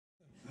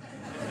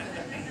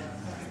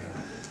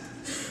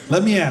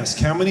Let me ask,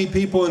 how many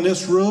people in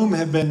this room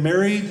have been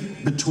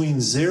married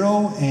between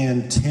 0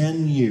 and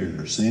 10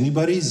 years?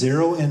 Anybody?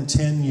 0 and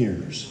 10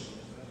 years.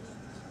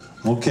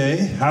 Okay,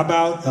 how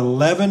about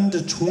 11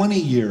 to 20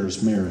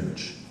 years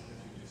marriage?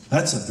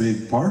 That's a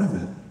big part of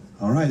it.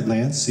 All right,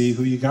 Lance, see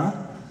who you got?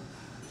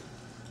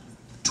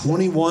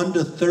 21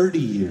 to 30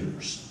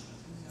 years.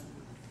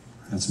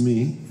 That's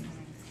me.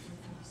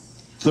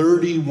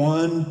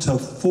 31 to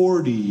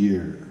 40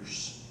 years.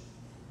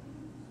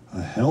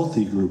 A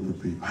healthy group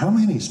of people. How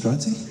many,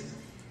 Strutzy?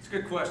 It's a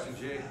good question,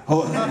 Jay.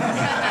 Oh.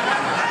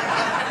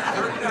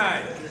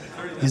 39.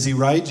 Is he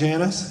right,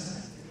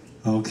 Janice?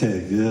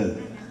 Okay,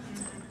 good.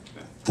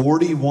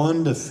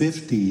 41 to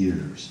 50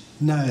 years.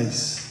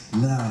 Nice,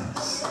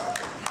 nice,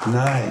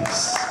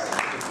 nice.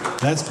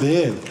 That's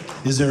big.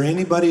 Is there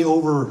anybody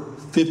over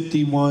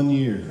 51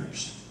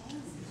 years?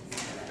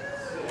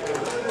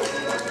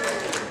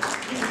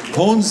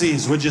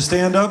 Honesies, would you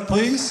stand up,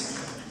 please?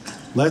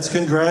 Let's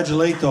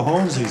congratulate the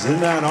Honesies.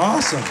 Isn't that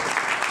awesome?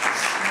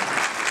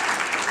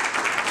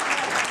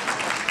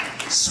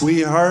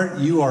 Sweetheart,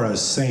 you are a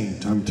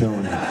saint, I'm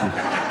telling you.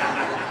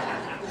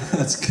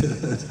 That's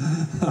good.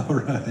 All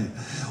right.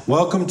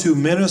 Welcome to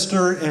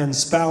Minister and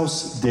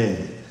Spouse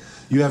Day.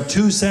 You have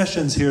 2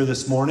 sessions here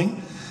this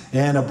morning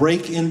and a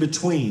break in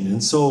between.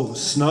 And so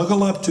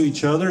snuggle up to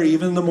each other,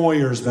 even the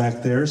Moyers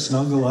back there,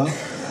 snuggle up.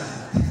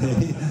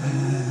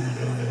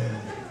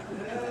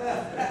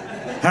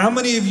 How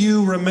many of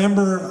you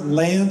remember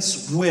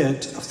Lance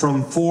Witt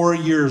from 4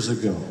 years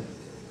ago?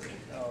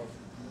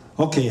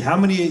 Okay, how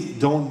many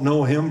don't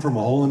know him from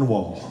a hole in the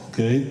wall?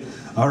 Okay,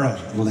 all right.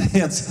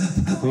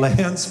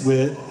 Lance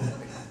Witt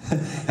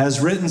has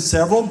written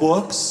several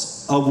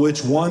books, of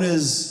which one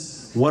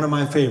is one of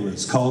my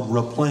favorites, called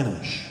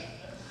Replenish.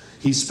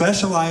 He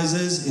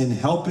specializes in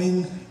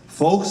helping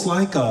folks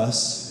like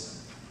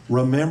us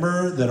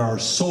remember that our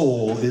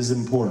soul is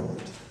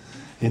important.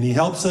 And he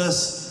helps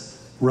us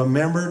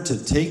remember to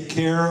take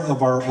care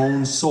of our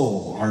own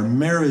soul. Our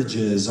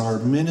marriages, our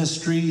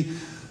ministry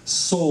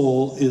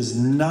soul is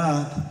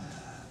not,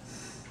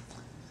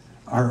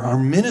 our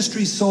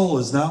ministry soul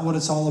is not what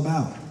it's all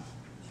about.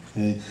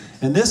 Okay?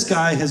 And this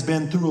guy has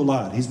been through a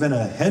lot. He's been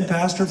a head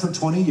pastor for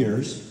 20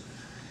 years.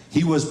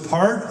 He was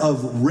part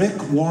of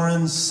Rick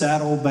Warren's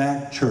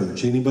Saddleback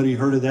Church. Anybody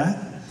heard of that?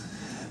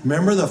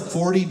 Remember the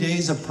 40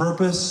 Days of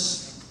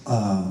Purpose?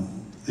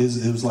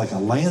 It was like a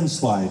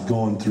landslide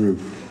going through.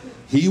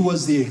 He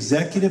was the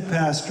executive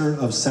pastor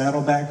of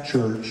Saddleback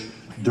Church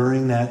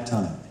during that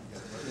time.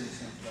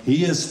 He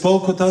has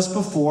spoke with us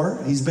before.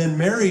 He's been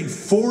married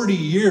 40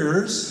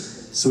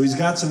 years, so he's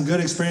got some good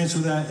experience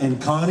with that.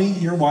 And Connie,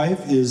 your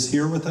wife, is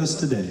here with us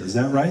today. Is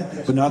that right?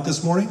 But not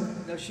this morning?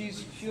 No, she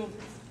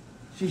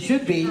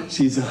should be.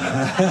 She's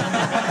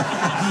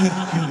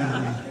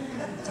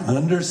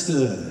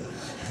understood.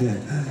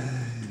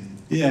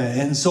 Yeah,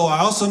 and so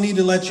I also need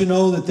to let you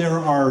know that there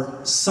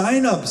are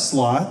sign-up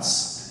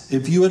slots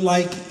if you would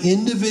like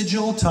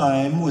individual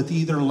time with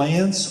either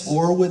Lance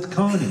or with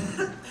Connie.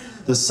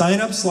 The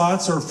sign-up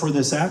slots are for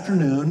this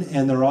afternoon,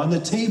 and they're on the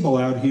table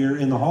out here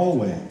in the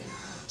hallway.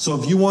 So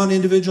if you want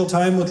individual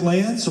time with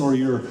Lance, or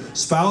your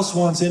spouse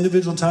wants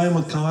individual time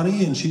with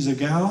Connie, and she's a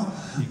gal,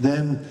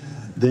 then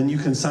you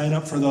can sign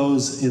up for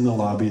those in the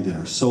lobby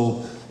there.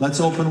 So let's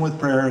open with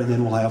prayer, and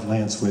then we'll have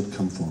Lance Witt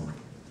come forward.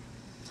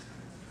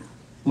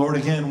 Lord,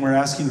 again, we're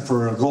asking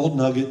for a gold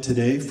nugget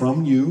today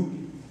from you.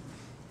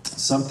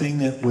 Something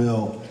that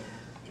will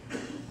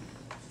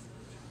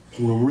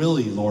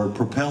really, Lord,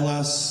 propel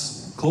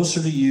us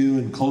closer to you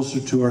and closer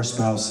to our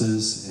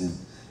spouses,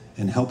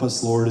 and help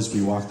us, Lord, as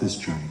we walk this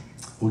journey.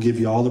 We'll give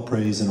you all the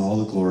praise and all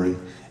the glory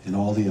and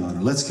all the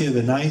honor. Let's give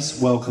a nice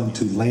welcome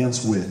to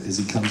Lance Witt as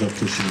he comes up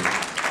to share.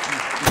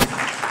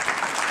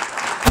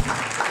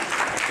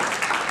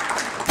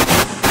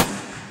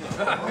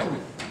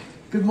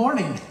 Good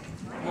morning.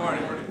 Good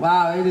morning.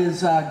 Wow, it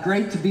is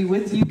great to be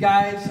with you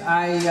guys.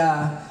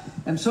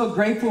 I'm so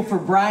grateful for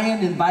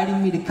Brian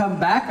inviting me to come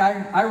back.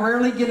 I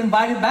rarely get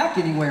invited back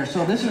anywhere,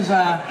 so this is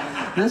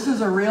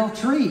a real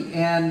treat,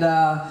 and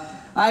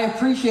I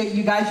appreciate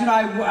you guys. You know,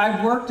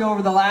 I've worked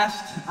over the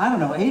last,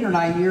 8 or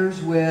 9 years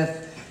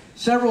with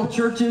several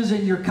churches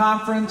in your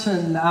conference,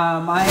 and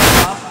I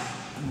am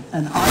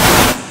an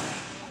audience.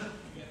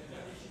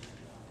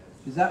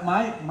 Is that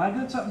am I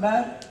doing something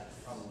bad?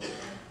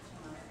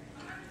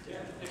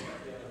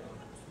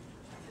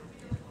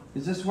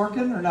 Is this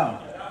working or no?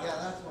 Yeah,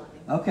 that's working.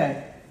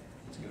 Okay.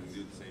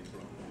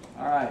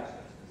 All right.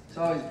 It's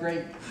always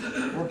great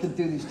working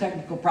through these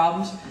technical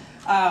problems.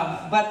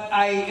 But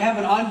I have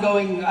an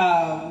ongoing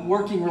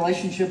working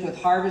relationship with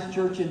Harvest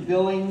Church in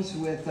Billings,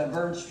 with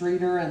Vern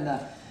Streeter and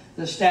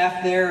the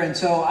staff there. And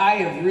so I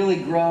have really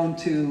grown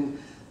to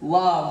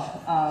love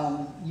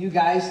you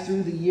guys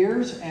through the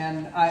years.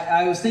 And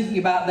I was thinking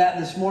about that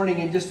this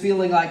morning and just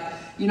feeling like,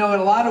 in a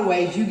lot of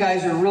ways, you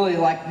guys are really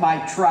like my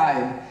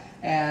tribe.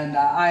 And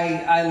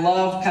I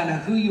love kind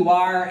of who you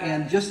are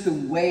and just the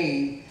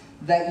way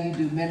that you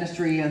do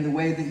ministry and the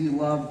way that you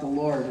love the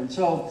Lord. And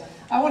so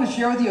I want to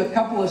share with you a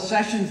couple of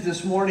sessions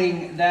this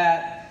morning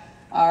that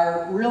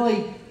are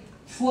really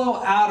flow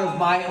out of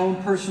my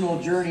own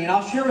personal journey. And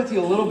I'll share with you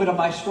a little bit of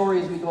my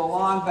story as we go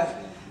along. But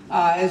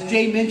as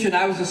Jay mentioned,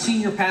 I was a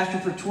senior pastor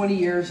for 20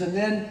 years. And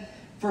then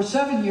for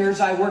 7 years,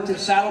 I worked at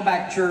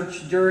Saddleback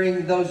Church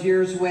during those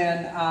years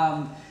when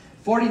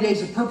 40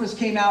 Days of Purpose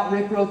came out.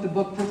 Rick wrote the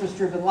book, Purpose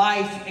Driven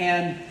Life.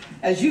 And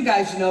as you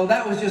guys know,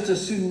 that was just a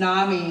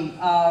tsunami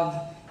of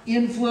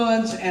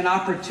influence and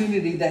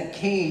opportunity that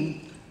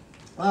came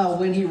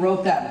when he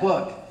wrote that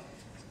book.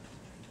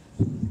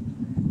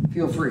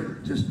 Feel free,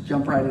 just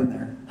jump right in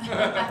there.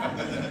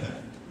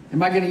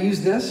 Am I going to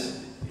use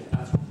this?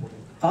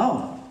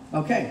 Oh,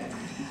 okay.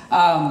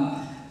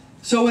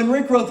 So when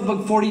Rick wrote the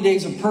book 40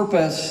 Days of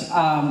Purpose,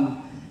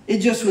 it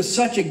just was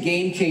such a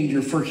game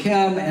changer for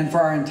him and for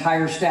our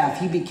entire staff.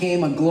 He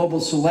became a global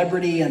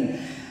celebrity, and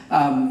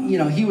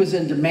he was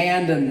in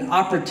demand, and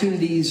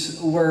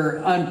opportunities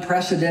were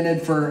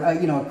unprecedented for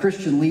a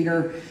Christian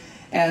leader.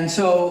 And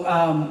so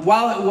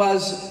while it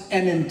was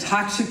an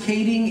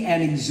intoxicating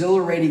and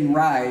exhilarating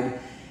ride,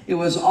 it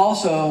was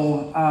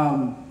also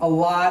a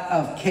lot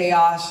of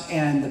chaos,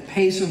 and the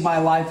pace of my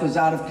life was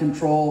out of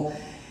control.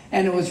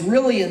 And it was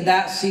really in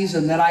that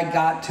season that I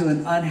got to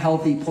an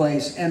unhealthy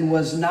place and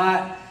was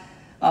not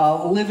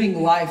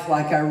living life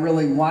like I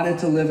really wanted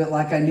to live it,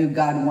 like I knew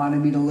God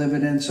wanted me to live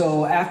it. And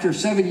so after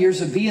 7 years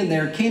of being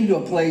there, came to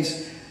a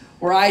place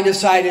where I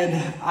decided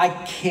I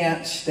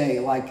can't stay.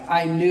 Like,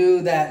 I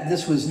knew that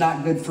this was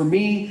not good for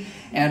me,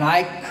 and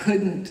I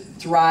couldn't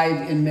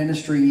thrive in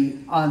ministry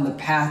on the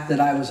path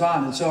that I was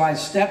on. And so I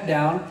stepped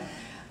down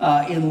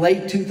in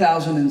late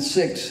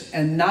 2006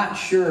 and not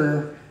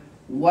sure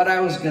what I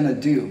was going to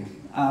do.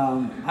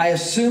 I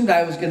assumed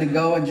I was going to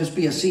go and just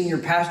be a senior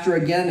pastor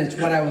again. It's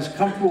what I was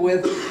comfortable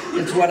with.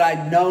 It's what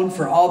I'd known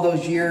for all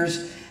those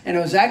years. And it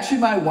was actually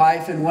my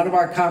wife in one of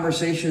our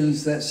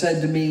conversations that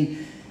said to me,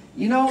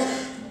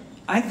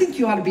 I think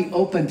you ought to be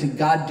open to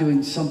God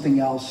doing something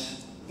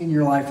else in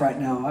your life right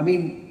now. I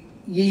mean,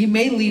 He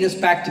may lead us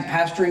back to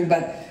pastoring,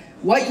 but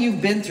what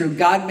you've been through,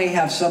 God may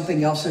have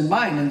something else in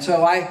mind. And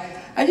so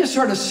I just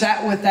sort of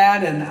sat with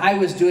that, and I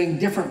was doing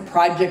different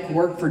project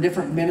work for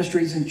different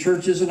ministries and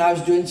churches, and I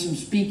was doing some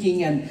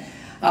speaking, and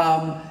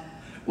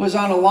was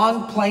on a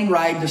long plane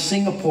ride to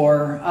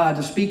Singapore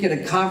to speak at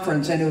a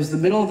conference, and it was the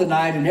middle of the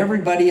night, and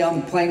everybody on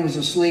the plane was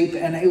asleep,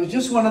 and it was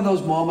just one of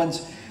those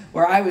moments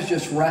where I was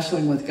just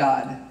wrestling with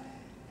God.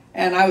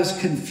 And I was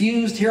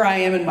confused. Here I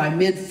am in my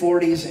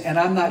mid-40s, and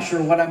I'm not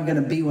sure what I'm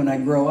going to be when I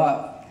grow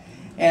up.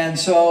 And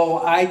so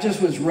I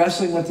just was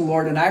wrestling with the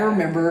Lord, and I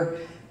remember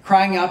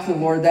crying out to the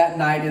Lord that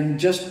night in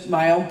just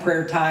my own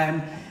prayer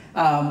time.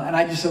 And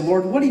I just said,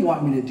 Lord, what do you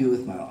want me to do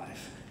with my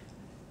life?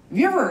 Have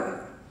you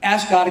ever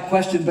asked God a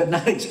question but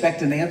not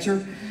expect an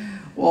answer?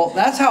 Well,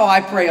 that's how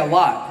I pray a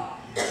lot.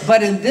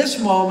 But in this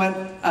moment,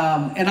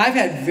 and I've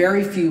had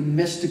very few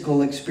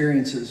mystical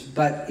experiences,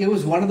 but it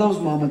was one of those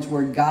moments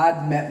where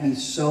God met me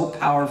so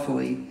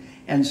powerfully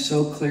and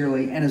so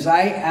clearly. And as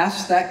I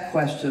asked that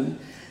question,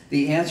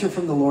 the answer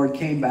from the Lord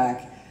came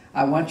back,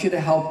 I want you to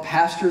help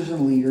pastors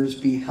and leaders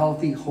be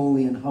healthy,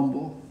 holy, and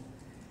humble.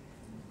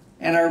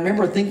 And I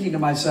remember thinking to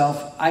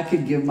myself, I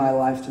could give my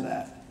life to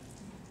that.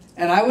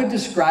 And I would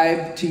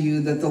describe to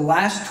you that the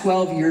last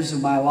 12 years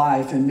of my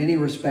life, in many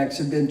respects,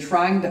 have been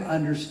trying to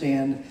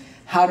understand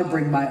how to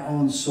bring my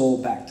own soul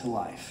back to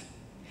life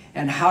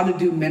and how to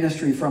do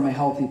ministry from a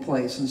healthy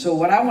place. And so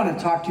what I want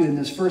to talk to you in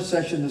this first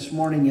session this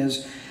morning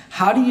is,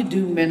 how do you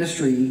do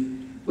ministry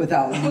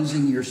without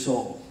losing your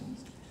soul?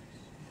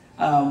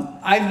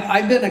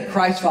 I've been a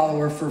Christ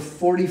follower for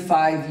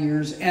 45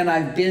 years, and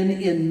I've been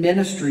in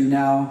ministry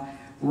now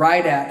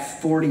right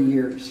at 40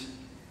 years.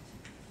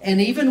 And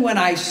even when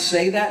I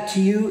say that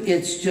to you,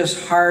 it's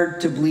just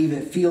hard to believe.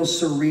 It feels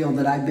surreal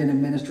that I've been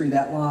in ministry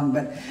that long.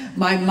 But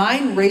my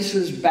mind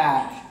races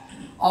back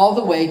all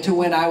the way to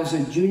when I was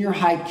a junior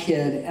high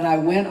kid, and I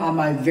went on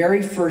my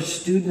very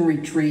first student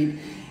retreat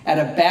at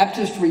a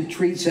Baptist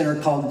retreat center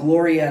called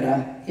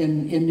Glorieta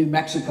in New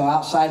Mexico,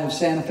 outside of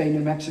Santa Fe, New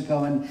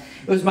Mexico. And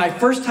it was my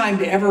first time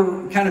to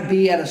ever kind of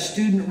be at a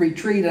student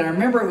retreat. And I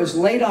remember it was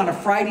late on a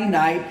Friday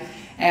night,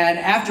 and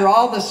after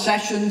all the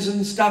sessions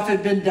and stuff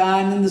had been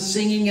done, and the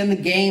singing and the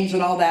games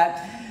and all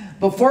that,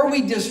 before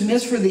we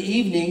dismissed for the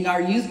evening,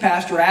 our youth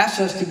pastor asked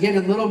us to get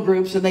in little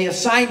groups, and they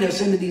assigned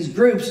us into these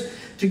groups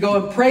to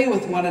go and pray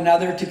with one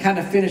another to kind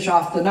of finish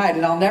off the night.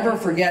 And I'll never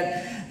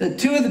forget that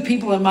two of the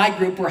people in my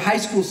group were high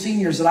school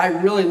seniors that I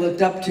really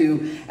looked up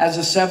to as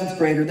a seventh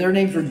grader. Their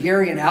names were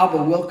Gary and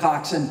Alba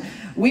Wilcox. And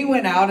we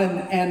went out,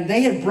 and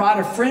they had brought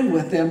a friend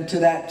with them to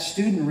that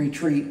student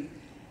retreat.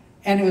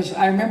 And it was,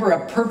 I remember,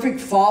 a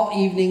perfect fall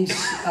evening,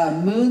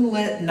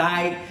 moonlit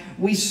night.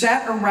 We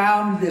sat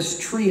around this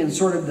tree and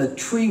sort of the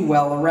tree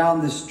well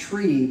around this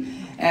tree.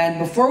 And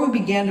before we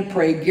began to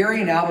pray,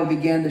 Gary and Alba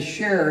began to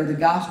share the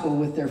gospel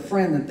with their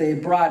friend that they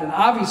had brought. And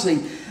obviously,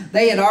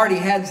 they had already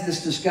had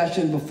this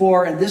discussion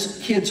before, and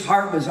this kid's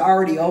heart was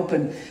already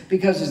open,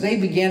 because as they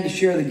began to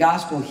share the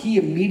gospel, he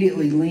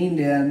immediately leaned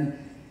in.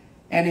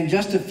 And in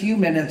just a few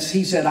minutes,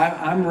 he said,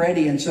 I'm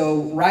ready. And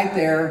so right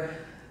there,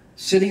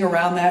 sitting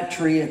around that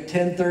tree at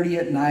 10:30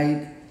 at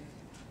night,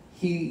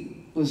 he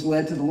was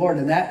led to the Lord.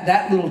 And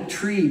that little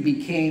tree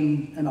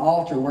became an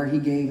altar where he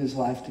gave his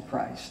life to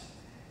Christ.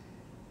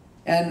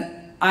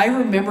 And I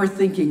remember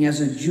thinking as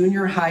a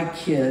junior high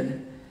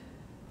kid,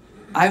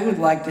 I would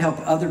like to help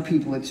other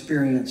people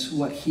experience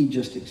what he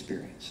just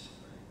experienced.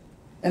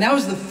 And that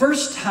was the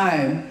first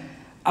time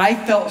I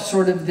felt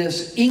sort of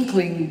this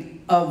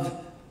inkling of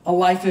a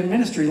life in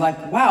ministry.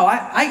 Like, wow,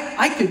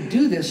 I could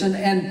do this.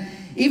 And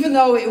even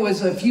though it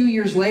was a few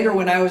years later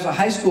when I was a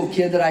high school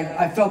kid that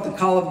I felt the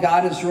call of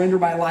God and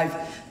surrendered my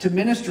life to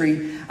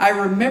ministry, I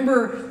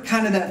remember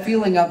kind of that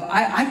feeling of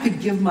I could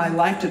give my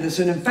life to this.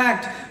 And in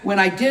fact, when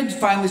I did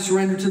finally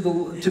surrender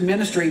to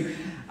ministry,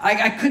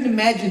 I couldn't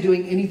imagine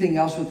doing anything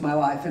else with my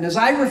life. And as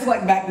I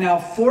reflect back now,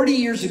 40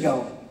 years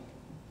ago,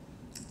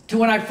 to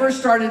when I first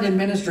started in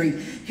ministry,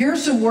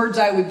 here's some words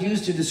I would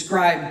use to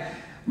describe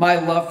my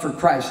love for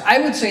Christ. I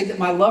would say that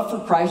my love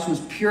for Christ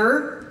was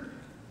pure,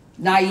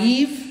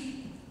 naive,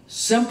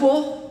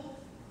 simple,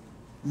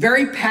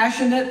 very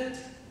passionate,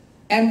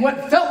 and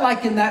what felt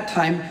like in that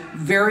time,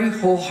 very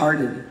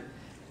wholehearted.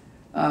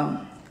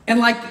 And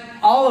like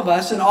all of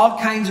us in all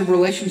kinds of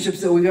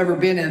relationships that we've ever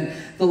been in,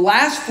 the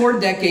last 4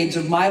 decades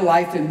of my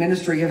life in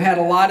ministry have had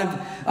a lot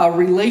of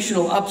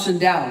relational ups and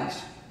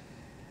downs.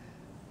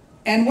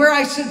 And where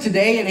I sit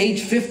today at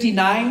age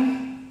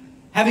 59,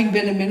 having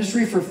been in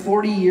ministry for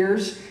 40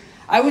 years,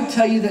 I would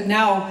tell you that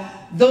now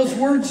those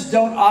words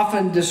don't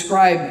often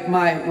describe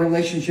my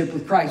relationship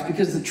with Christ,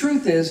 because the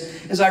truth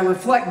is, as I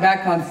reflect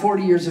back on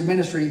 40 years of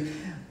ministry,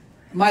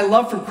 my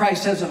love for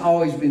Christ hasn't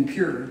always been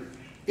pure.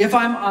 If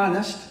I'm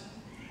honest,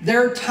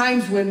 there are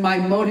times when my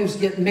motives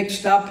get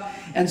mixed up,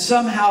 and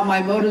somehow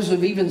my motives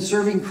of even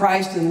serving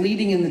Christ and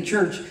leading in the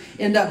church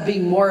end up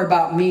being more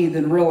about me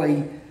than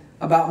really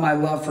about my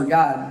love for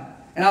God.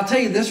 And I'll tell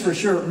you this for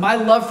sure, my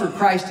love for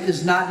Christ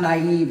is not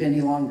naive any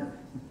longer.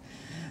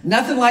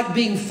 Nothing like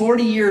being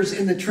 40 years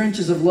in the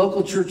trenches of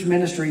local church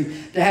ministry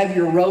to have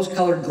your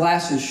rose-colored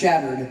glasses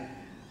shattered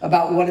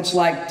about what it's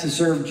like to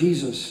serve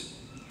Jesus.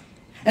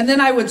 And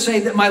then I would say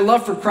that my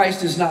love for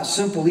Christ is not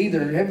simple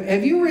either.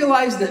 Have you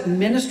realized that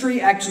ministry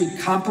actually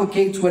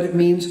complicates what it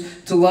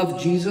means to love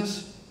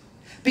Jesus?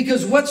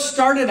 Because what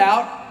started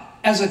out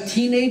as a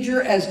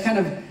teenager as kind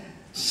of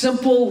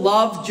simple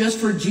love just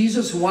for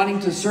Jesus, wanting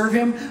to serve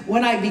him,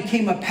 when I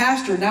became a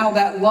pastor, now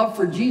that love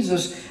for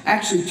Jesus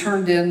actually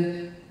turned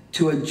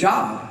into a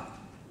job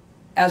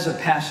as a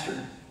pastor,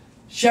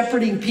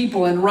 shepherding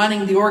people and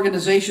running the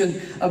organization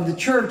of the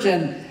church.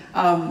 And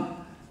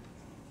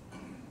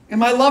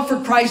my love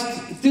for Christ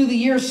through the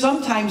years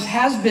sometimes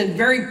has been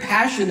very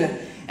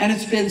passionate, and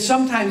it's been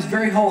sometimes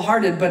very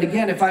wholehearted. But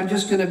again, if I'm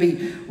just going to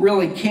be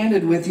really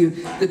candid with you,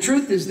 the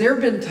truth is there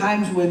have been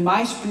times when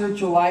my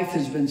spiritual life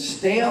has been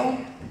stale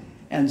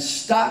and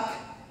stuck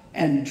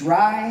and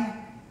dry,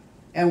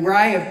 and where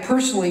I have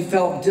personally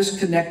felt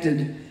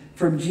disconnected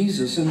from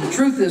Jesus. And the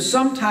truth is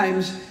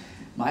sometimes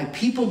my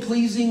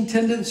people-pleasing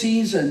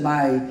tendencies and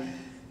my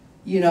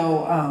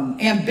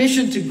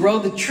ambition to grow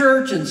the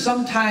church, and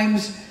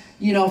sometimes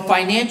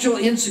financial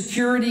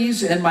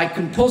insecurities and my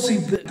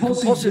compulsive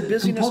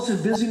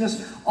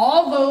busyness,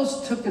 all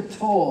those took a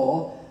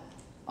toll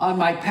on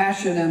my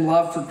passion and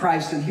love for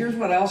Christ. And here's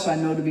what else I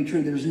know to be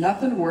true. There's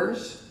nothing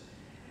worse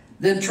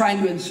than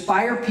trying to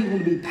inspire people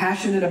to be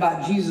passionate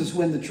about Jesus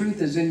when the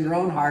truth is in your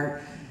own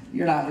heart,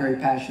 you're not very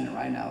passionate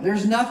right now.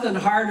 There's nothing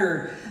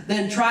harder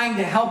than trying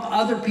to help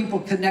other people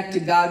connect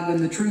to God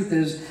when the truth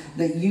is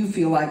that you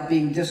feel like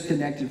being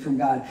disconnected from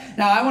God.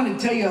 Now, I want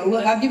to tell you,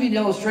 I'll give you an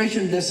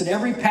illustration of this that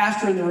every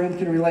pastor in the room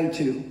can relate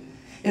to.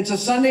 It's a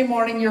Sunday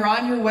morning, you're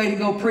on your way to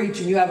go preach,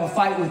 and you have a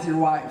fight with your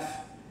wife.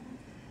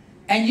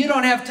 And you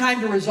don't have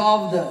time to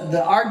resolve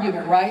the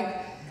argument,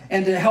 right?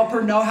 And to help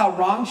her know how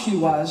wrong she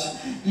was.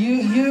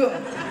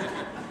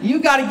 You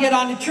got to get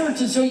on to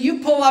church. And so you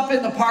pull up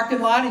in the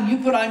parking lot and you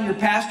put on your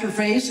pastor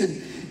face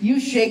and you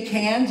shake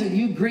hands and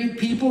you greet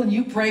people and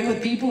you pray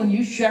with people and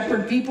you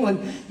shepherd people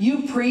and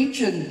you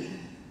preach and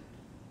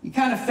you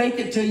kind of fake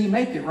it till you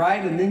make it,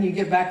 right? And then you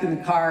get back in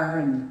the car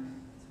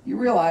and you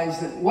realize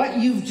that what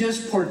you've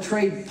just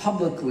portrayed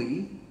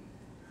publicly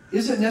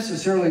isn't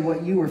necessarily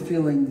what you were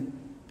feeling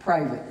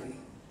privately.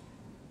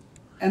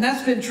 And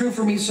that's been true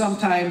for me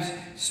sometimes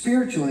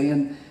spiritually.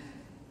 And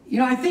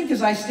I think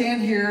as I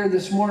stand here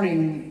this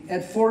morning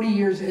at 40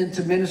 years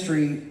into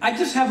ministry, I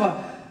just have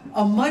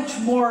a much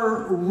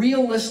more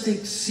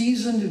realistic,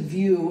 seasoned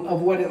view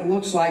of what it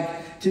looks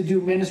like to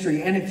do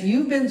ministry. And if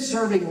you've been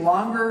serving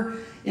longer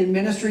in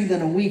ministry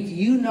than a week,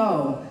 you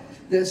know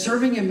that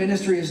serving in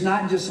ministry is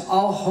not just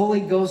all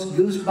Holy Ghost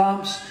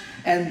goosebumps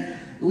and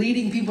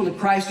leading people to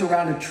Christ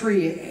around a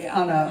tree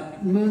on a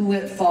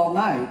moonlit fall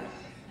night.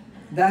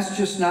 That's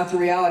just not the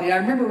reality. I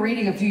remember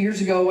reading a few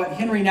years ago what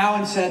Henry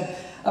Nouwen said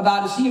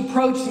about as he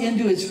approached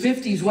into his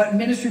 50s, what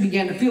ministry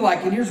began to feel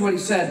like. And here's what he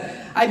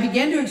said. I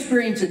began to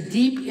experience a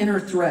deep inner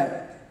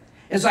threat.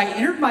 As I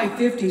entered my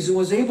 50s and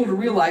was able to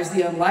realize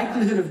the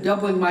unlikelihood of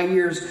doubling my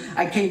years,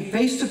 I came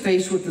face to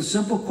face with the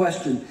simple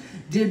question,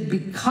 did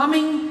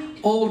becoming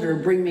older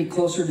bring me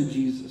closer to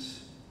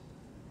Jesus?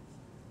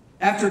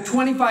 After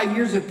 25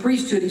 years of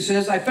priesthood, he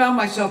says, I found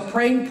myself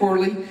praying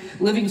poorly,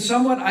 living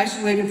somewhat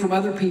isolated from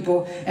other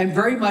people, and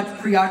very much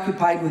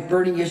preoccupied with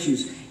burning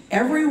issues.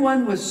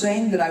 Everyone was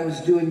saying that I was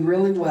doing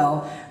really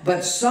well,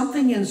 but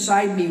something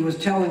inside me was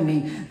telling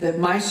me that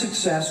my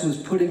success was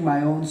putting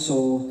my own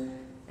soul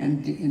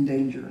in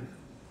danger.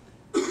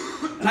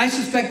 And I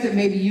suspect that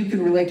maybe you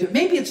can relate to it.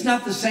 Maybe it's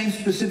not the same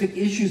specific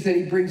issues that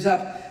he brings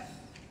up,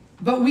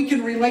 but we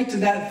can relate to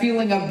that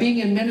feeling of being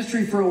in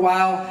ministry for a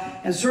while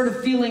and sort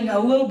of feeling a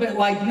little bit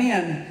like,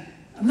 man,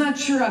 I'm not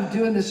sure I'm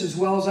doing this as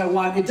well as I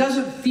want. It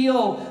doesn't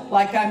feel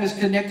like I'm as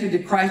connected to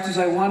Christ as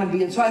I want to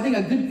be. And so I think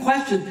a good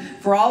question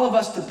for all of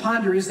us to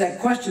ponder is that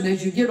question,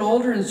 as you get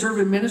older and serve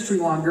in ministry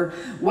longer,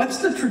 what's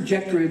the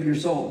trajectory of your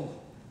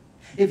soul?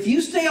 If you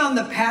stay on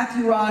the path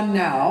you're on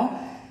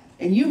now,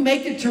 and you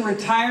make it to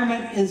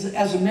retirement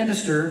as a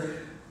minister,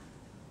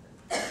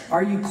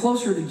 are you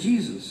closer to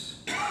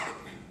Jesus?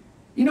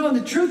 You know, and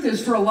the truth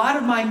is, for a lot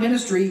of my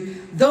ministry,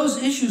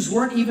 those issues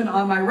weren't even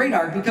on my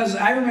radar, because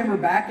I remember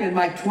back in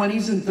my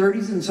 20s and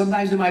 30s and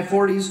sometimes in my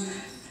 40s,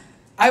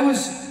 I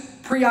was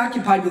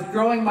preoccupied with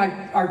growing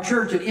our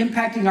church and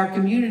impacting our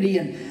community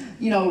and,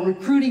 you know,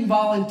 recruiting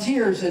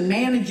volunteers and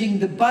managing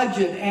the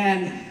budget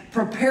and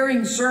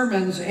preparing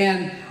sermons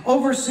and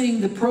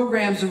overseeing the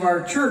programs of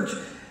our church.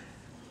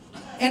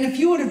 And if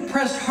you would have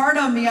pressed hard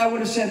on me, I would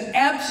have said,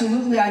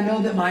 absolutely, I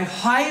know that my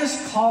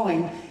highest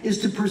calling is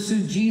to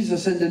pursue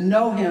Jesus and to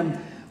know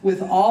him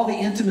with all the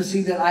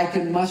intimacy that I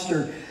can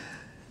muster.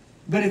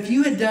 But if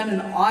you had done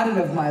an audit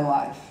of my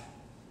life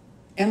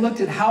and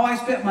looked at how I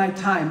spent my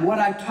time, what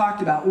I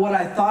talked about, what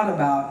I thought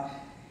about,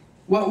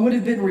 what would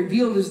have been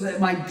revealed is that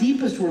my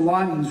deepest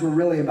longings were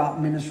really about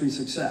ministry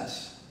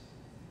success.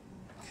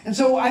 And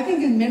so I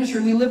think in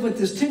ministry we live with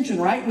this tension,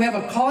 right? We have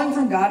a calling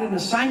from God, an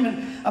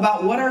assignment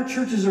about what our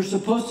churches are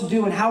supposed to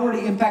do and how we're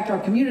to impact our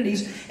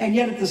communities. And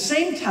yet at the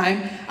same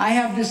time, I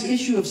have this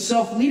issue of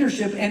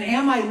self-leadership, and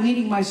am I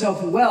leading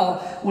myself well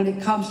when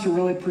it comes to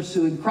really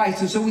pursuing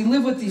Christ? And so we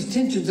live with these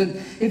tensions. And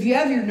if you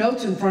have your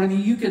notes in front of you,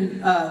 you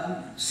can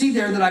see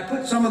there that I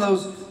put some of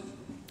those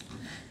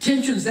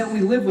tensions that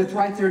we live with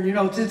right there in your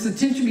notes. It's the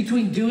tension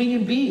between doing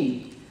and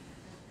being,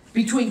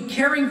 between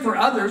caring for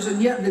others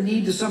and yet the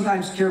need to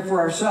sometimes care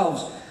for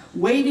ourselves,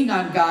 waiting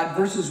on God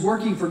versus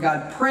working for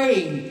God,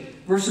 praying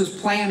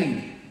versus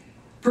planning,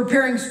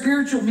 preparing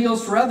spiritual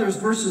meals for others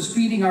versus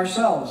feeding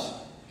ourselves.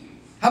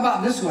 How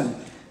about this one?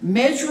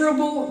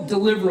 Measurable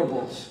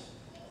deliverables,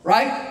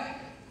 right?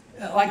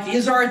 Like,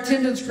 is our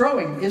attendance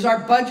growing? Is our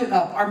budget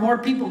up? Are more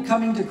people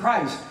coming to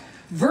Christ?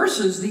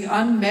 Versus the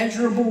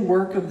unmeasurable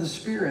work of the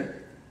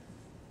Spirit.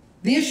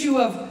 The issue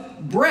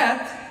of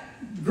breadth,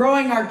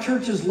 growing our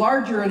churches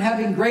larger and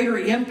having greater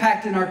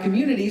impact in our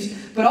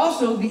communities, but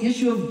also the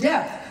issue of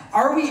depth.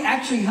 Are we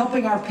actually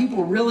helping our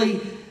people really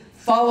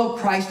follow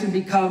Christ and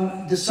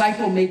become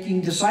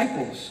disciple-making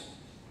disciples?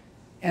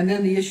 And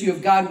then the issue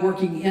of God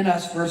working in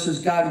us versus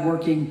God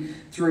working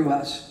through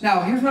us.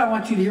 Now, here's what I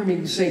want you to hear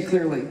me say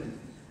clearly.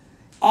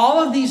 All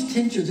of these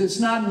tensions, it's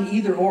not an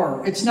either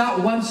or. It's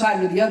not one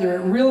side or the other.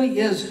 It really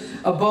is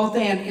a both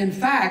and. In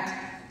fact,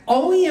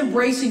 only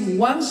embracing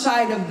one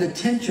side of the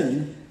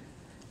tension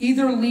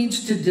either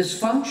leads to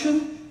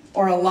dysfunction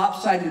or a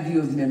lopsided view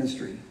of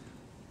ministry.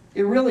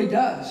 It really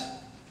does.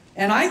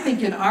 And I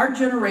think in our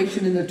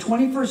generation, in the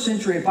 21st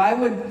century, if I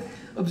would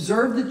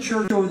observe the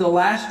church over the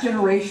last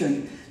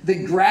generation,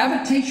 the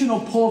gravitational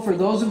pull for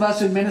those of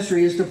us in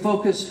ministry is to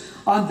focus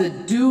on the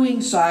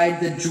doing side,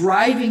 the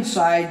driving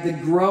side, the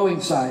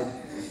growing side.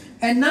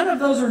 And none of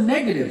those are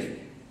negative,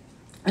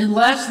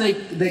 unless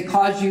they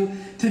cause you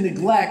to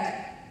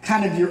neglect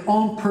kind of your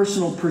own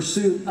personal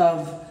pursuit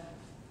of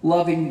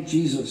loving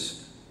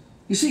Jesus.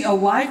 You see, a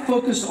life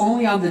focused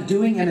only on the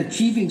doing and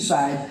achieving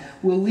side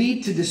will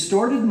lead to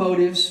distorted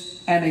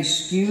motives and a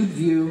skewed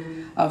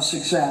view of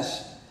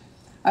success.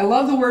 I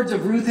love the words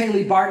of Ruth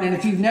Haley Barton, and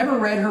if you've never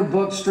read her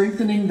book,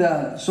 Strengthening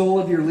the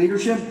Soul of Your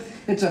Leadership,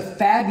 it's a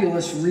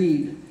fabulous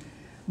read.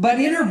 But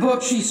in her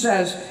book, she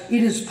says,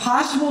 it is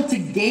possible to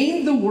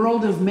gain the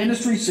world of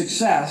ministry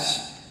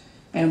success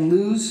and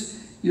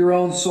lose your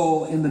own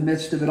soul in the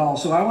midst of it all.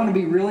 So I want to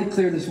be really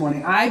clear this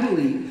morning. I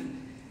believe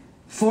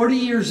 40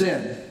 years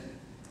in,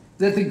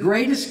 that the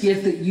greatest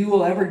gift that you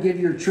will ever give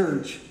your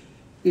church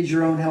is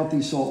your own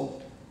healthy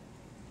soul.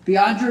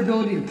 Beyond your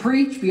ability to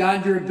preach,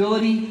 beyond your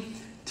ability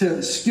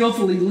to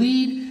skillfully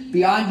lead,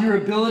 beyond your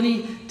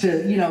ability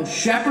to,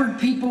 shepherd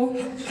people,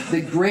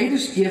 the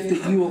greatest gift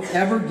that you will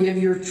ever give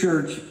your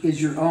church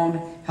is your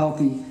own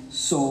healthy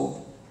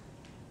soul.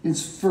 And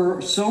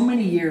for so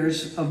many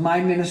years of my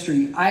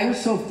ministry, I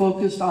was so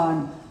focused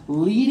on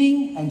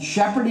leading and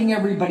shepherding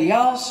everybody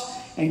else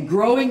and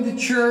growing the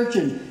church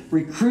and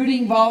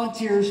recruiting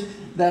volunteers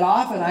that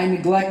often I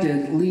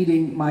neglected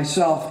leading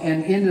myself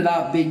and ended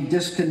up being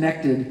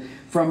disconnected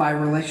from my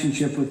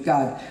relationship with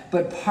God.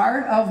 But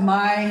part of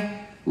my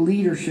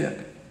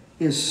leadership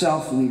is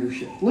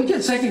self-leadership. Look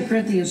at 2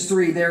 Corinthians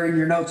 3 there in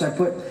your notes I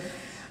put.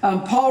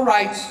 Paul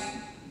writes,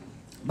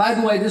 by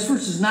the way, this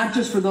verse is not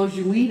just for those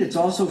you lead, it's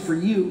also for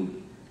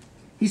you.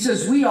 He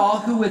says, we all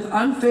who with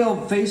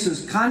unveiled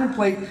faces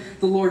contemplate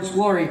the Lord's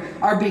glory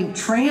are being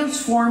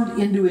transformed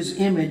into his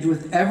image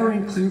with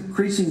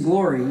ever-increasing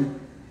glory,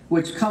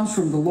 which comes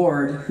from the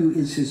Lord, who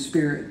is his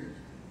Spirit.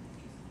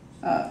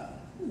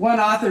 One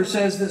author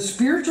says that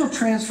spiritual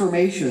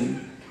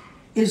transformation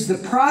is the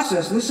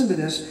process, listen to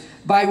this,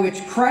 by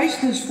which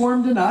Christ is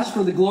formed in us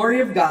for the glory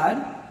of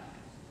God,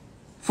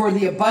 for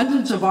the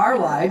abundance of our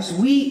lives.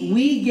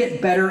 We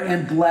get better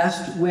and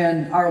blessed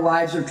when our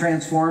lives are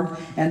transformed.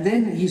 And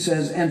then he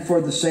says, and for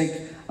the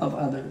sake of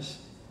others.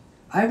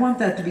 I want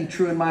that to be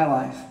true in my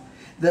life.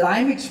 That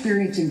I'm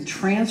experiencing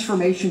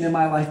transformation in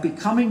my life,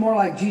 becoming more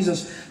like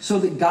Jesus, so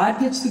that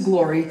God gets the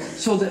glory,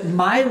 so that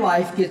my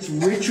life gets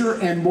richer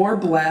and more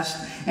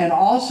blessed, and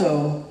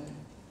also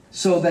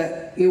so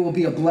that it will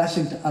be a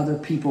blessing to other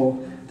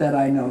people that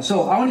I know.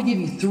 So I want to give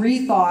you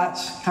 3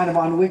 thoughts kind of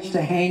on which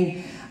to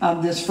hang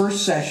this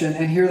first session,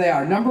 and here they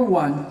are. Number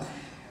 1,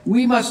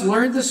 we must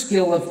learn the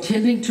skill of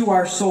tending to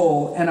our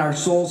soul and our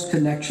soul's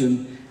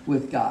connection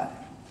with God.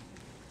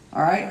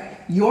 All right?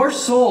 Your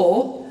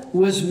soul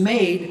was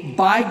made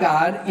by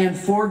God and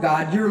for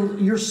God.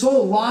 Your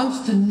soul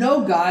longs to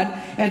know God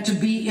and to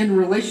be in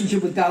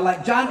relationship with God.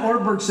 Like John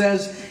Ortberg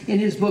says in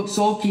his book,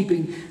 Soul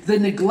Keeping, the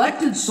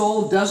neglected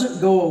soul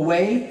doesn't go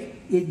away,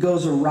 it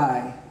goes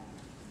awry.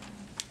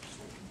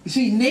 You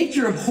see,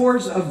 nature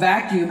abhors a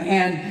vacuum,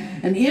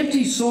 and an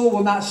empty soul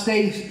will not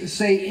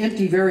stay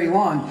empty very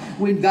long.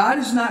 When God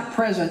is not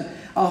present,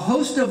 a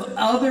host of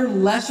other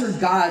lesser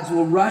gods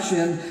will rush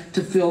in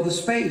to fill the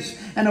space.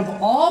 And of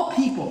all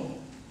people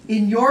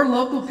in your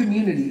local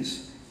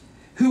communities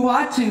who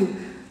ought to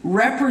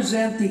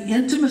represent the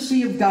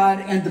intimacy of God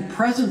and the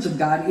presence of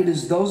God, it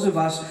is those of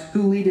us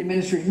who lead in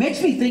ministry. It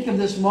makes me think of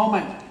this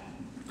moment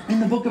in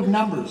the book of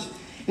Numbers.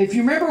 If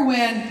you remember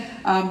when,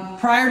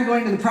 prior to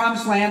going to the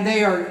Promised Land,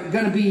 they are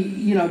going to be,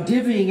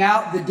 divvying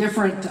out the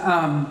different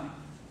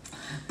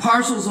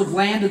parcels of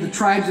land to the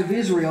tribes of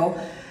Israel.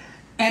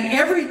 And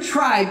every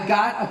tribe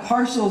got a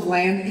parcel of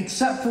land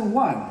except for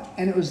one,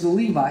 and it was the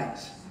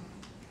Levites.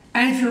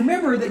 And if you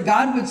remember that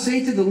God would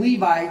say to the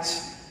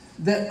Levites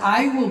that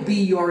I will be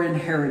your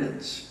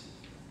inheritance.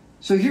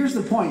 So here's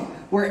the point.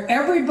 Where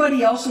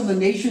everybody else in the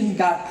nation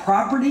got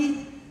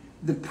property,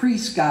 the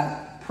priests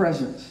got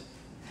presents.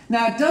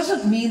 Now, it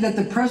doesn't mean that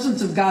the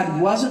presence of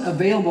God wasn't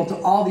available to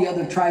all the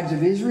other tribes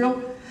of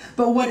Israel,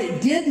 but what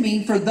it did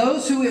mean for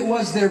those who it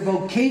was their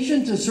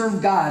vocation to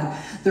serve God,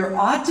 there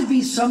ought to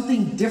be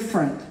something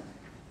different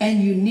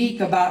and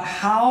unique about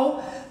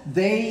how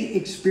they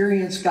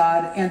experience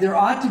God, and there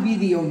ought to be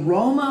the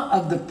aroma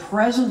of the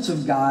presence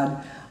of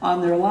God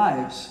on their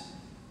lives.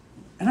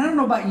 And I don't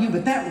know about you,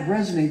 but that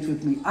resonates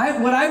with me.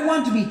 What I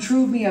want to be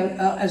true of me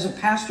as a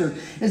pastor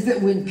is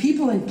that when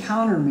people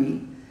encounter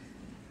me,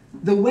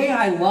 the way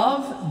I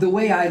love, the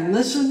way I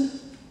listen,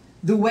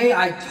 the way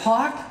I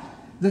talk,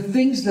 the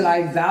things that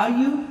I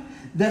value,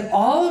 that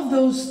all of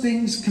those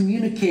things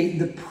communicate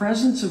the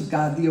presence of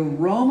God, the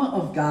aroma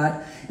of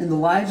God in the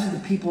lives of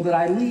the people that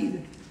I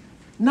lead.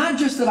 Not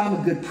just that I'm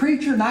a good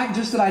preacher, not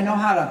just that I know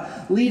how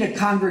to lead a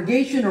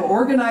congregation or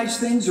organize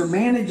things or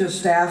manage a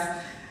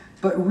staff,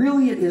 but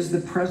really it is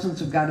the presence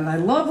of God. And I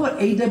love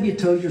what A.W.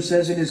 Tozer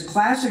says in his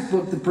classic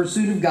book, The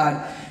Pursuit of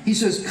God. He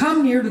says,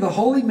 come near to the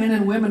holy men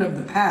and women of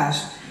the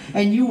past,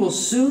 and you will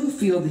soon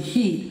feel the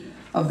heat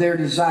of their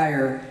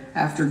desire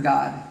after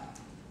God.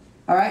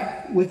 All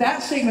right, with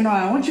that statement on,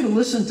 I want you to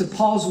listen to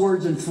Paul's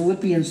words in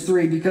Philippians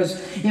 3,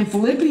 because in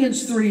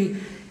Philippians 3,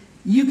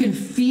 you can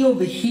feel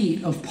the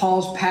heat of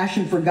Paul's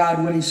passion for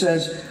God when he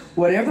says,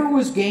 whatever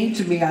was gained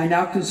to me, I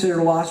now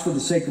consider loss for the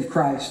sake of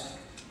Christ.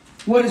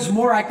 What is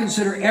more, I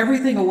consider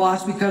everything a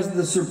loss because of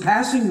the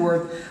surpassing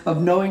worth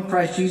of knowing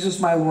Christ Jesus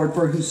my Lord,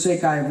 for whose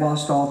sake I have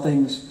lost all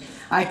things.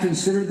 I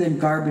consider them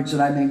garbage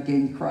that I may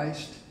gain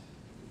Christ.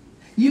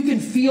 You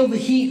can feel the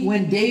heat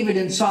when David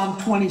in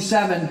Psalm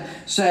 27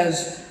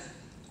 says,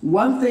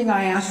 one thing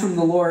I ask from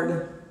the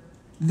Lord,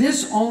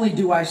 this only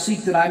do I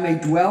seek, that I may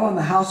dwell in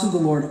the house of the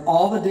Lord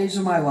all the days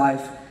of my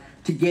life,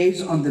 to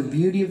gaze on the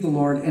beauty of the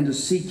Lord and to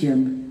seek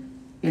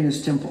him in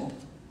his temple.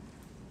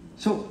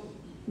 So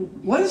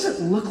what does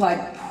it look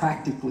like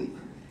practically?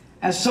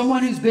 As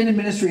someone who's been in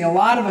ministry, a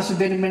lot of us have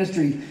been in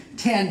ministry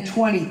 10,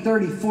 20,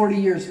 30, 40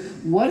 years,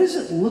 what does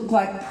it look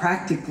like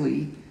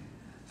practically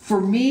for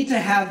me to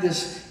have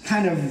this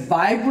kind of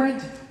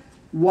vibrant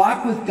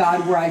walk with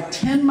God where I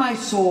tend my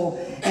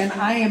soul and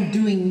I am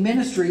doing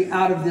ministry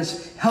out of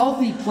this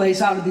healthy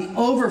place, out of the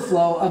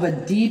overflow of a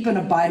deep and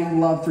abiding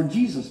love for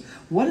Jesus?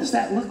 What does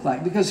that look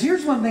like? Because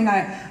here's one thing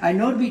I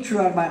know to be true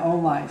out of my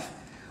own life.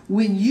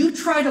 When you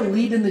try to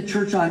lead in the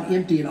church on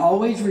empty, it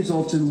always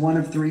results in one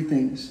of 3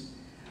 things: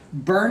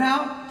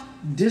 burnout,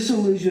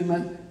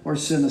 disillusionment, or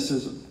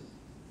cynicism.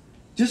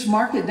 Just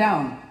mark it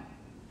down.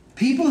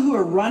 People who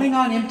are running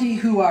on empty,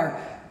 who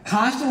are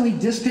constantly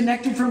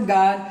disconnected from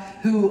God,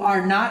 who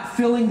are not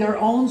filling their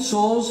own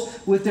souls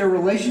with their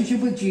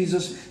relationship with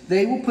Jesus,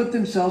 they will put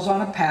themselves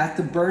on a path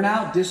to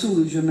burnout,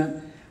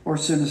 disillusionment, or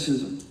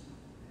cynicism.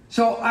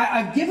 So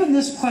I've given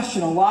this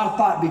question a lot of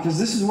thought, because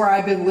this is where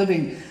I've been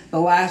living the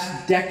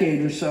last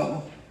decade or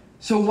so.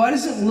 So what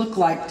does it look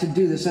like to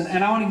do this?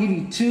 And I want to give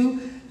you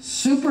two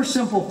super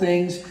simple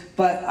things,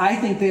 but I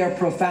think they are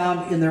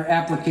profound in their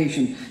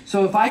application.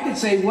 So if I could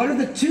say, what are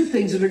the two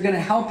things that are going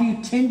to help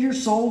you tend your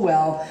soul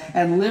well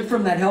and live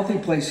from that healthy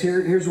place?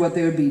 Here's what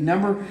they would be.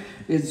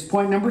 It's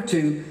point number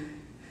 2.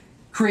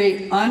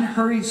 Create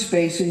unhurried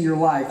space in your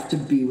life to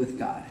be with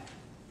God.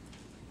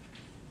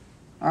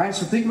 All right,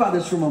 so think about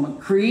this for a moment.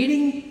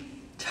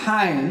 Creating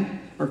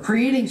time or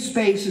creating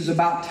space is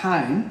about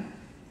time,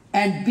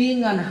 and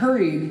being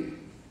unhurried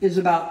is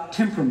about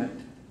temperament.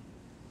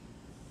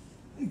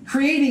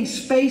 Creating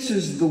space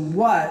is the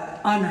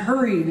what,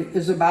 unhurried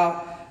is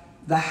about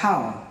the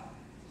how.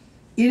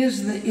 It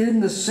is in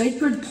the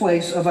sacred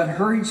place of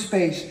unhurried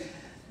space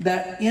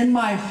that in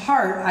my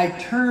heart I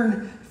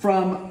turn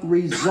from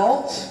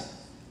results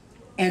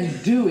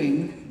and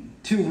doing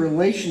to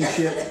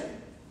relationship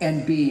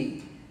and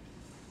being.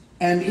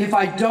 And if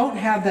I don't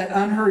have that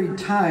unhurried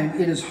time,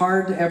 it is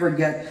hard to ever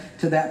get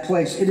to that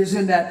place. It is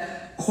in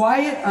that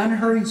quiet,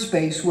 unhurried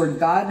space where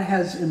God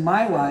has in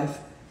my life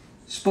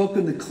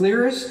spoken the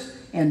clearest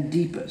and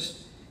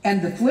deepest.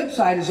 And the flip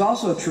side is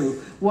also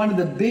true. One of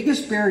the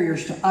biggest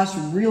barriers to us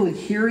really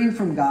hearing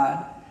from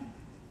God,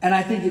 and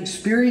I think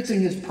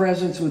experiencing His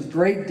presence with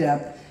great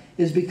depth,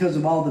 is because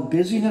of all the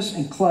busyness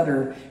and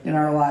clutter in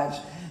our lives.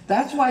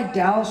 That's why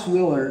Dallas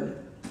Willard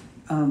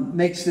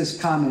makes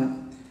this comment.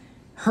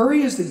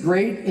 Hurry is the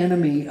great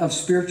enemy of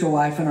spiritual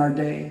life in our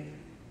day.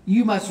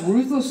 You must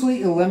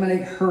ruthlessly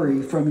eliminate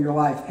hurry from your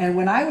life. And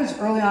when I was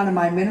early on in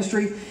my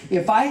ministry,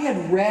 if I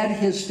had read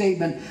his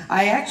statement,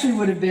 I actually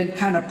would have been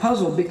kind of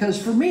puzzled,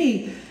 because for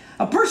me,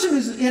 a person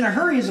who's in a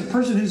hurry is a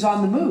person who's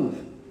on the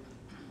move.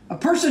 A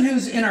person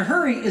who's in a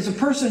hurry is a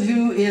person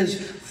who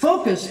is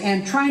focused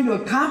and trying to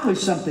accomplish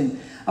something.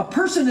 A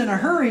person in a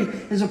hurry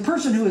is a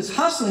person who is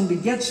hustling to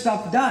get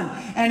stuff done.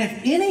 And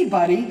if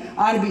anybody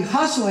ought to be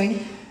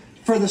hustling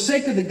for the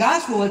sake of the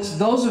gospel, it's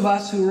those of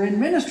us who are in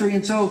ministry.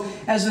 And so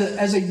as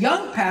a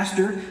young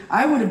pastor,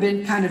 I would have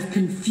been kind of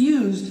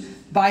confused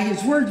by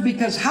his words,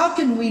 because how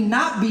can we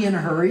not be in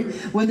a hurry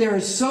when there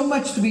is so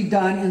much to be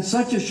done in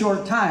such a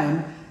short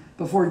time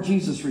before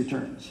Jesus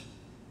returns?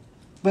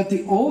 But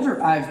the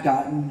older I've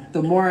gotten,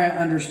 the more I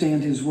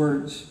understand his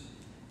words.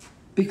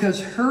 Because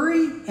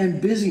hurry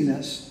and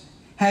busyness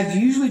have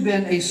usually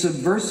been a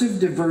subversive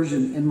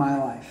diversion in my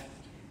life.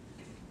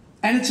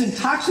 And it's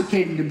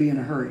intoxicating to be in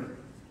a hurry.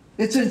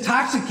 It's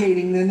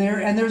intoxicating, and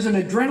there's an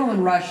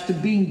adrenaline rush to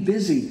being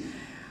busy.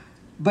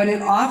 But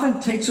it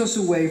often takes us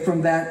away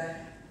from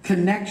that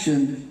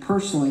connection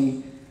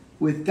personally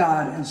with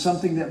God, and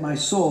something that my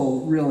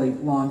soul really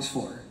longs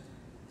for.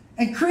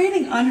 And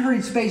creating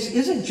unhurried space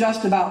isn't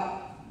just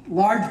about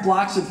large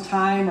blocks of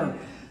time or,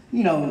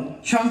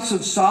 chunks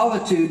of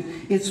solitude.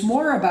 It's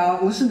more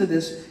about, listen to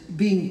this,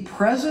 being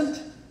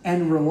present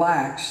and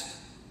relaxed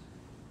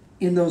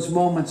in those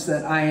moments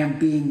that I am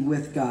being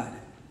with God.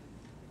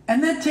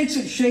 And that takes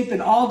its shape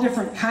in all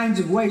different kinds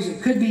of ways.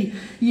 It could be,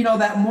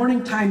 that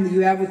morning time that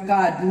you have with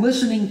God,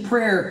 listening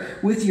prayer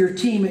with your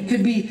team. It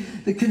could be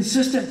the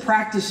consistent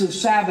practice of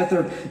Sabbath,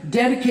 or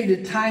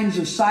dedicated times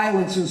of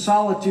silence and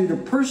solitude, or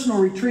personal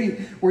retreat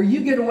where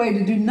you get away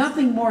to do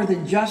nothing more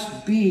than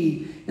just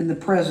be in the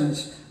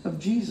presence of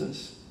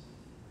Jesus.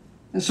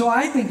 And so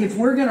I think if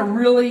we're going to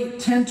really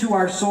tend to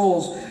our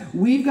souls,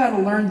 we've got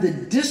to learn the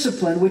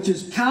discipline, which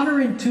is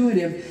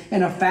counterintuitive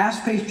in a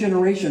fast-paced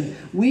generation.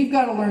 We've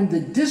got to learn the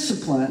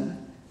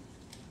discipline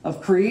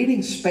of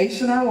creating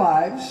space in our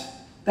lives.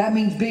 That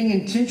means being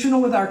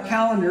intentional with our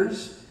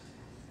calendars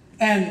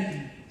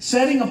and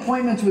setting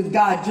appointments with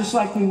God just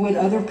like we would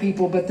other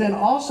people. But then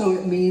also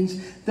it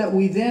means that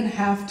we then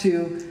have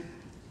to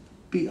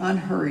be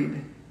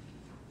unhurried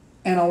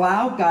and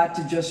allow God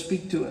to just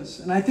speak to us.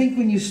 And I think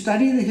when you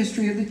study the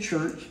history of the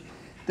church,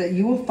 that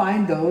you will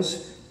find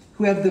those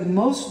who have the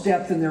most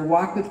depth in their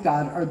walk with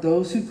God are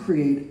those who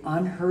create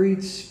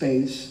unhurried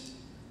space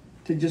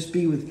to just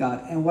be with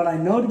God. And what I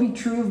know to be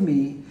true of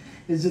me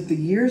is that the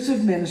years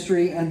of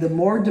ministry, and the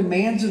more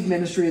demands of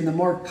ministry and the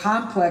more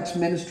complex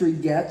ministry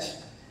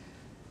gets,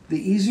 the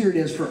easier it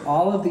is for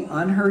all of the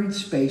unhurried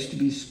space to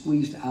be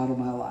squeezed out of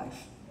my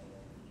life.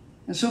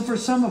 And so for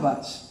some of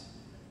us,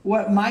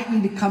 what might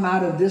need to come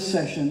out of this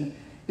session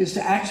is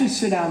to actually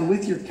sit down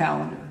with your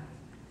calendar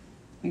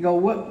and go,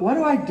 what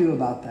do I do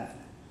about that?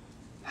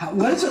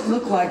 What does it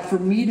look like for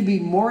me to be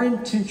more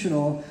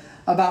intentional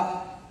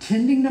about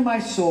tending to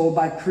my soul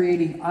by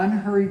creating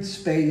unhurried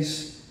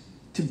space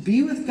to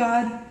be with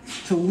God,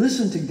 to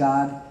listen to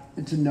God,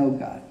 and to know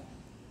God?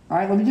 All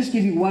right, let me just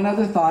give you one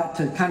other thought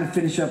to kind of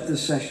finish up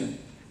this session.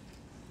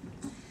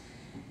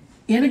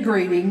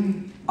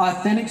 Integrating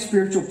authentic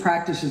spiritual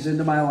practices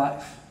into my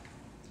life.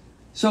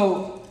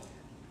 So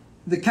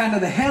the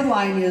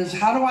headline is,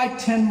 how do I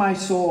tend my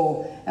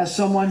soul as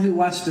someone who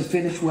wants to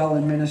finish well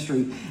in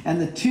ministry? And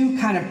the two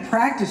kind of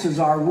practices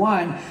are,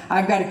 one,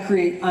 I've got to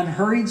create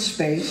unhurried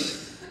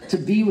space to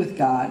be with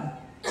God.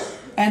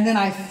 And then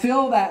I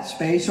fill that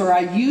space, or I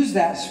use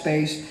that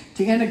space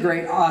to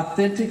integrate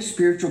authentic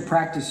spiritual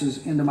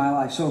practices into my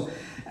life. So,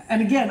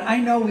 and again, I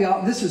know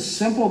this is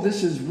simple,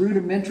 this is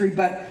rudimentary,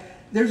 but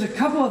there's a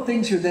couple of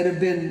things here that have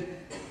been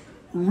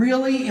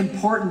really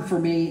important for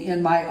me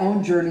in my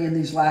own journey in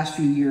these last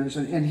few years.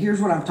 And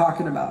here's what I'm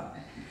talking about.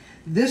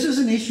 This is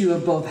an issue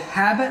of both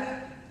habit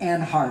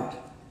and heart.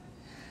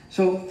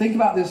 So think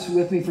about this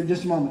with me for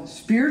just a moment.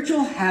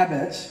 Spiritual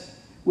habits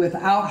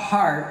without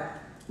heart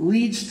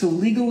leads to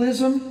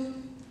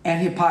legalism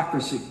and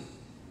hypocrisy.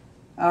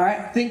 All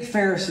right, think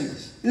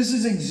Pharisees. This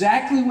is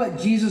exactly what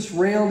Jesus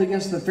railed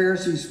against the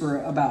Pharisees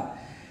about.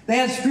 They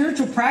had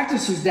spiritual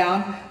practices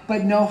down,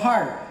 but no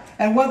heart.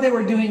 And what they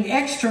were doing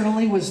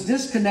externally was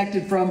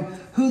disconnected from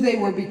who they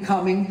were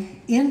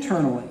becoming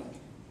internally.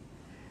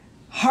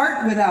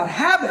 Heart without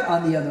habit,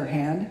 on the other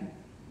hand,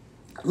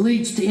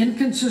 leads to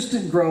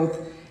inconsistent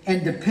growth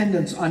and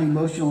dependence on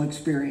emotional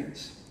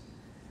experience.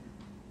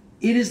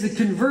 It is the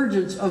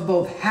convergence of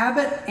both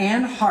habit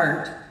and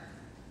heart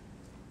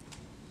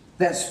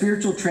that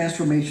spiritual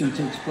transformation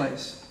takes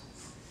place.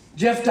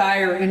 Jeff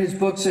Dyer in his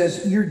book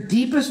says, your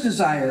deepest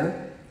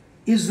desire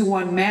is the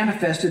one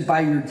manifested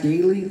by your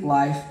daily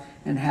life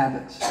and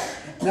habits.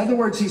 In other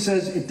words, he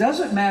says, it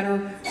doesn't matter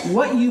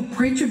what you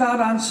preach about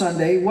on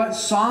Sunday, what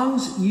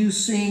songs you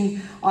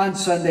sing on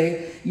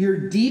Sunday,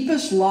 your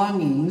deepest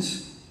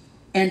longings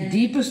and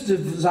deepest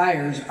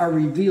desires are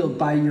revealed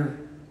by your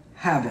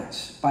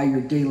habits, by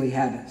your daily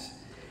habits.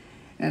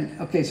 And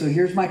okay, so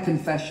here's my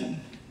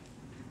confession.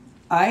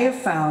 I have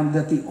found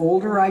that the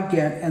older I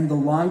get and the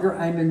longer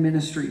I'm in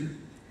ministry,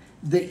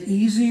 the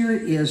easier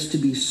it is to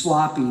be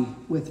sloppy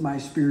with my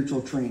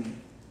spiritual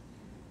training.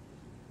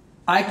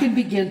 I can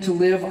begin to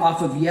live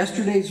off of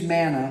yesterday's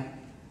manna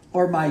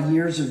or my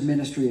years of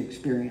ministry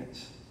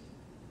experience,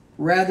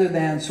 rather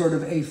than sort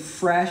of a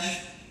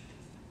fresh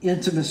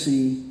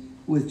intimacy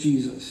with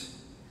Jesus.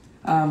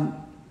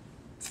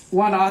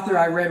 One author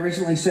I read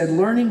recently said,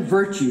 learning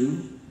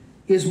virtue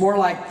is more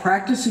like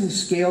practicing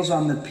scales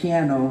on the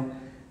piano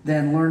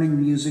than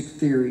learning music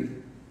theory.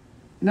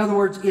 In other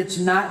words, it's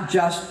not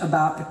just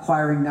about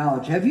acquiring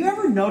knowledge. Have you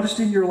ever noticed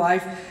in your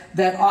life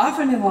that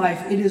often in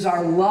life it is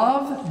our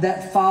love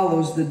that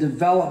follows the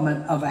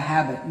development of a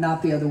habit,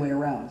 not the other way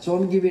around? So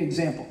let me give you an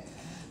example.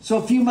 So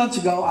a few months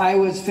ago, I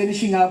was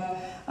finishing up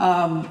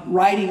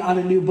writing on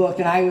a new book,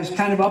 and I was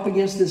kind of up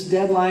against this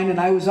deadline, and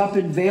I was up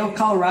in Vail,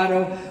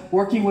 Colorado,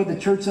 working with the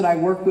church that I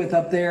work with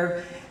up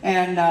there.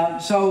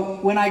 And so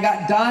when I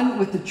got done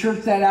with the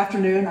church that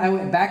afternoon, I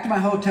went back to my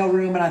hotel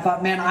room, and I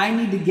thought, man, I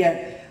need to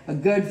get a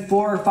good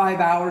 4 or 5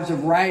 hours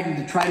of writing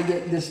to try to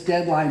get this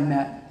deadline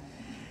met.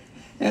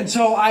 And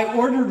so I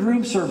ordered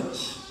room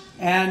service.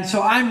 And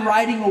so I'm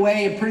writing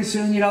away, and pretty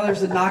soon,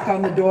 there's a knock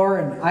on the door,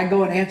 and I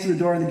go and answer the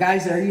door, and the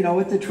guy's there,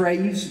 with the tray.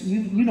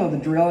 You know the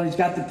drill, and he's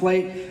got the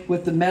plate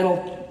with the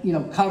metal,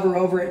 cover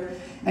over it.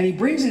 And he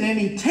brings it in,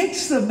 he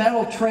takes the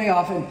metal tray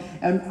off,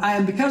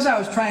 and because I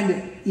was trying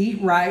to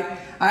eat right,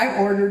 I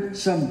ordered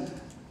some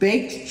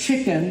baked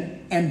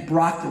chicken and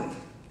broccoli.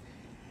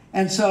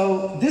 And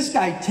so this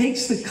guy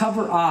takes the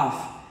cover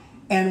off,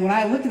 and when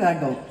I look at that, I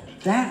go,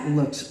 that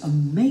looks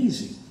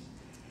amazing.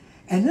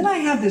 And then I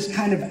have this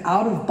kind of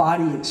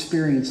out-of-body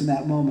experience in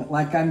that moment.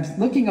 Like I'm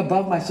looking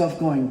above myself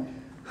going,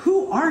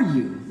 who are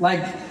you?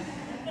 Like,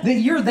 that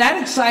you're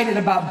that excited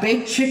about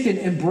baked chicken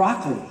and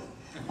broccoli.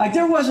 Like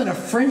there wasn't a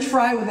French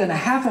fry within a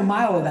half a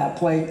mile of that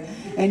plate,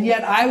 and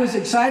yet I was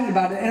excited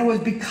about it. And it was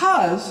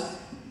because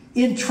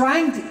in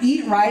trying to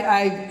eat right,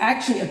 I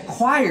actually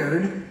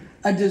acquired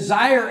a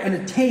desire and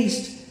a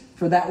taste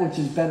for that which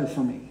is better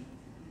for me.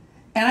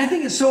 And I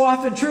think it's so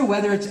often true,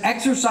 whether it's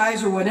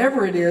exercise or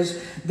whatever it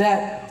is,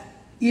 that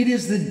it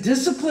is the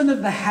discipline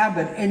of the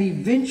habit, and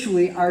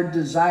eventually our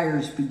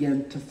desires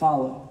begin to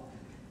follow.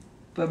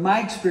 But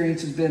my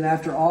experience has been,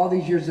 after all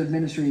these years of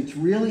ministry, it's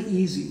really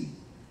easy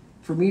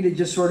for me to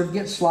just sort of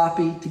get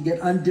sloppy, to get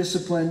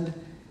undisciplined,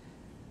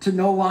 to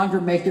no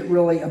longer make it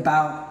really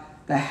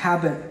about the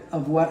habit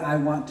of what I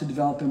want to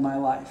develop in my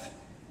life.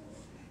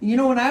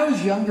 When I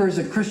was younger as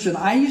a Christian,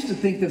 I used to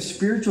think of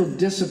spiritual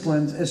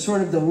disciplines as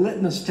sort of the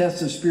litmus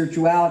test of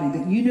spirituality,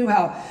 that you knew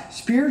how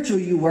spiritual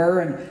you were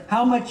and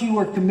how much you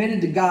were committed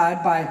to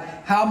God by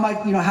how much,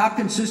 how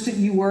consistent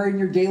you were in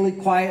your daily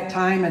quiet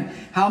time, and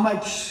how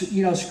much,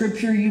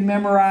 scripture you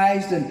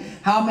memorized, and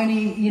how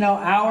many,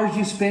 hours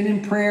you spent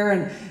in prayer.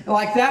 And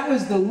like that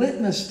was the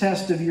litmus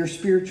test of your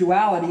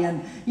spirituality.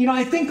 And,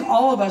 I think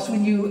all of us,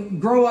 when you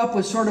grow up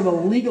with sort of a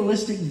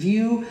legalistic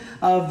view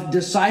of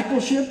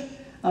discipleship,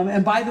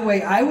 and by the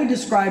way, I would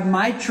describe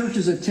my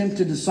church's attempt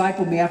to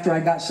disciple me after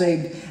I got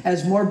saved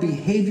as more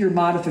behavior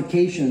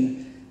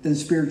modification than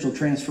spiritual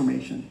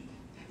transformation.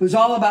 It was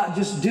all about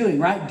just doing,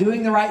 right?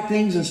 Doing the right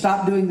things and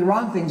stop doing the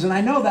wrong things. And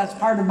I know that's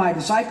part of my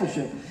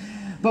discipleship.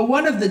 But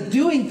one of the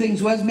doing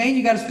things was, man,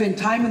 you got to spend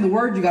time in the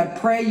Word. You got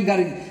to pray. You got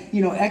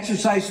to,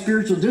 exercise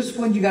spiritual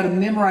discipline. You got to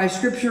memorize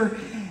Scripture.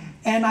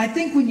 And I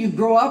think when you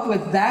grow up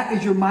with that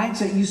as your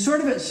mindset, you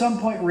sort of at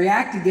some point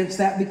react against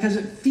that because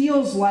it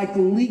feels like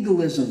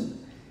legalism.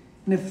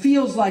 And it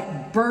feels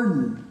like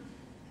burden.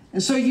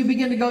 And so you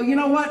begin to go, you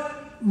know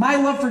what? My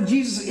love for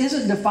Jesus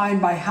isn't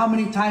defined by how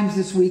many times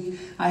this week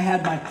I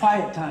had my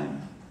quiet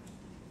time.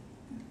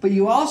 But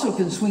you also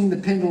can swing the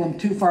pendulum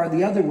too far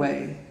the other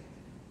way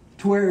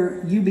to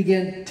where you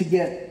begin to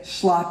get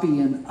sloppy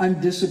and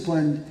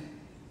undisciplined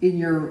in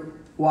your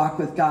walk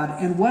with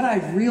God. And what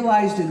I've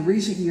realized in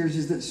recent years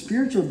is that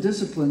spiritual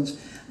disciplines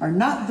are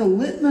not the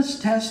litmus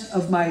test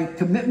of my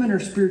commitment or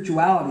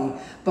spirituality,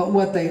 but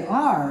what they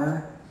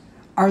are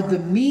the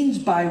means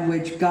by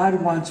which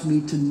God wants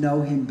me to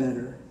know him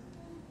better.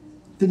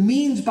 The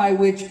means by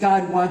which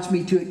God wants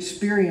me to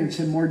experience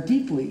him more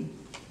deeply.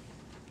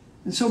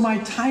 And so my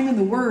time in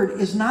the Word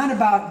is not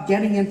about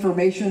getting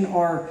information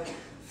or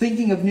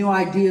thinking of new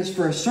ideas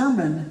for a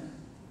sermon,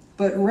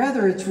 but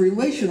rather it's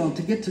relational,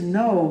 to get to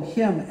know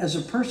him as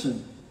a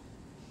person.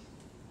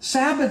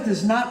 Sabbath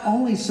is not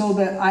only so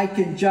that I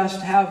can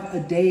just have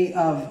a day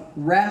of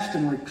rest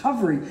and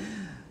recovery,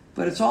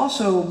 but it's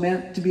also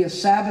meant to be a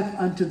Sabbath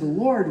unto the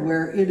Lord,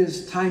 where it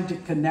is time to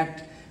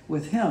connect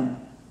with him.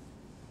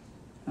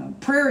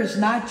 Prayer is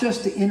not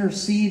just to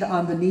intercede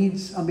on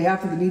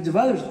behalf of the needs of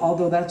others,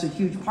 although that's a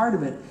huge part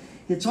of it.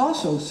 It's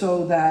also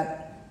so that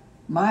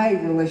my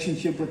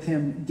relationship with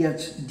him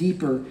gets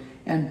deeper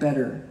and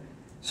better.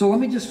 So let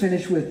me just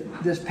finish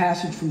with this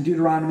passage from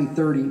Deuteronomy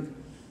 30.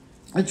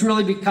 It's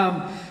really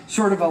become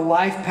sort of a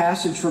life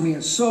passage for me.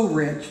 It's so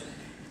rich.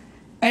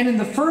 And in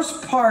the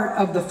first part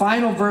of the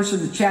final verse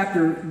of the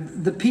chapter,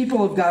 the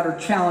people of God are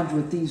challenged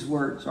with these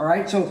words. All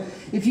right? So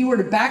if you were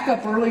to back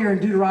up earlier in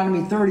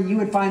Deuteronomy 30, you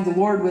would find the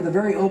Lord with a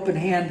very open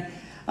hand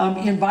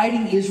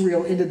inviting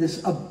Israel into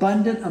this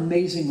abundant,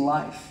 amazing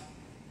life.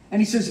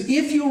 And he says,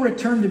 if you'll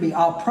return to me,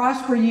 I'll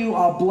prosper you,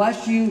 I'll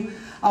bless you,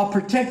 I'll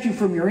protect you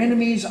from your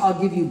enemies,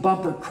 I'll give you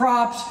bumper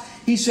crops.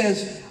 He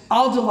says,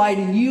 I'll delight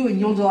in you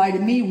and you'll delight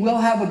in me. We'll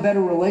have a better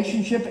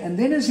relationship. And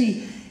then as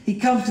he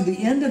comes to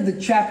the end of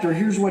the chapter,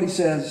 here's what he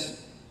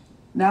says.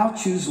 Now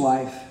choose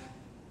life.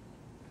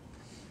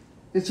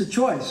 It's a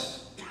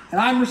choice. And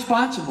I'm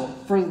responsible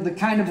for the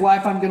kind of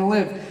life I'm going to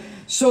live,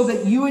 so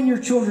that you and your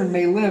children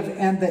may live,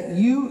 and that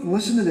you,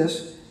 listen to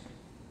this,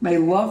 may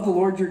love the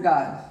Lord your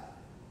God.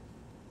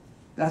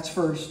 That's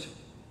first.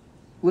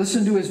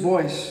 Listen to his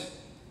voice,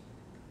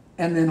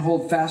 and then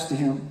hold fast to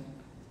him.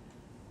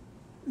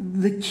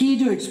 The key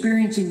to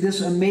experiencing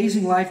this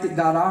amazing life that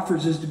God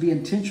offers is to be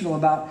intentional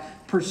about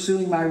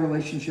pursuing my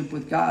relationship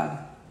with God.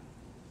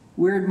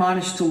 We're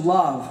admonished to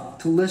love,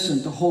 to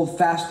listen, to hold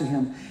fast to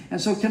him.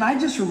 And so can I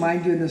just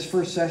remind you in this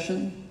first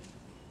session,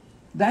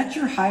 that's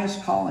your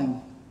highest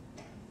calling.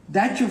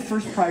 That's your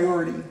first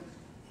priority.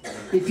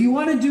 If you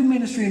want to do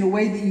ministry in a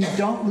way that you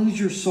don't lose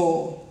your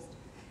soul,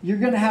 you're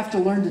going to have to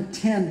learn to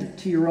tend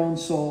to your own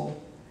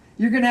soul.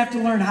 You're going to have to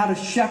learn how to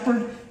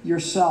shepherd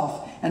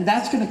yourself. And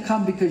that's going to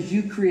come because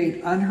you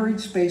create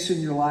unhurried space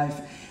in your life,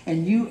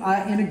 and you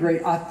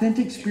integrate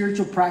authentic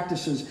spiritual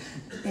practices.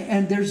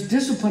 And there's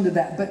discipline to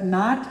that, but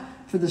not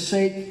for the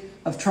sake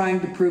of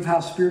trying to prove how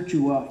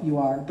spiritual you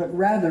are, but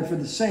rather for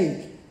the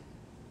sake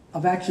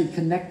of actually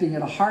connecting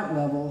at a heart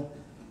level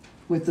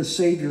with the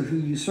Savior who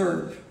you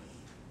serve.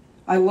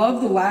 I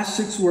love the last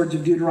 6 words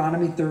of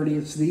Deuteronomy 30.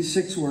 It's these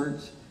 6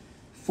 words.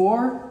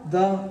 For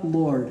the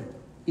Lord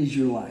is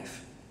your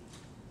life.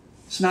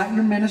 It's not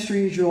your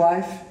ministry is your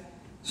life.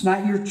 It's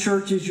not your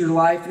church is your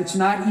life. It's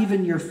not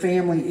even your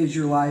family is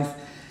your life.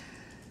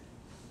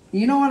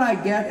 You know what I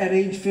get at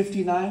age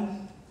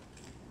 59?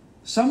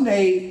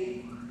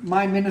 Someday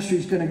my ministry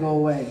is going to go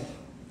away.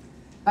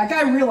 Like,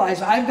 I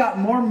realize I've got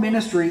more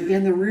ministry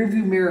in the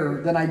rearview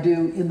mirror than I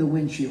do in the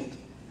windshield.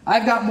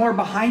 I've got more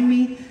behind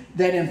me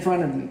than in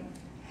front of me.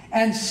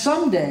 And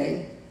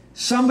someday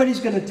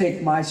somebody's going to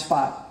take my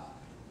spot.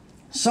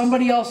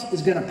 Somebody else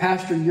is going to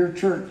pastor your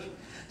church.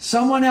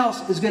 Someone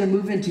else is going to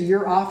move into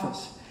your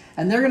office.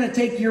 And they're going to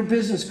take your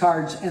business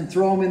cards and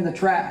throw them in the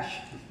trash.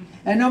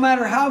 And no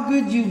matter how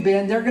good you've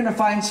been, they're going to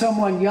find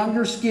someone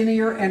younger,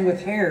 skinnier, and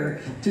with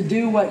hair to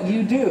do what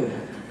you do.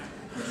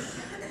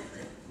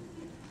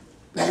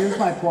 But here's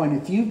my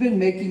point. If you've been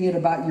making it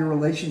about your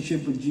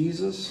relationship with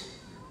Jesus,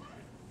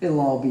 it'll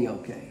all be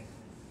okay.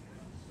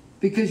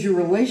 Because your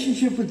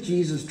relationship with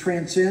Jesus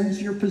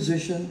transcends your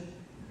position.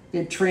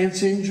 It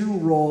transcends your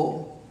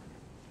role.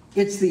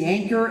 It's the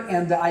anchor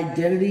and the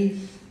identity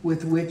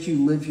with which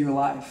you live your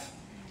life.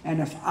 And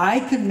if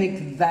I could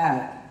make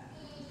that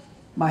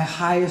my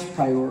highest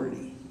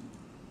priority,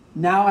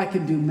 now I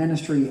can do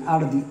ministry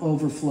out of the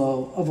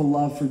overflow of a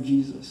love for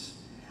Jesus.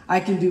 I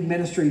can do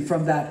ministry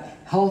from that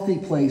healthy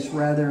place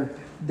rather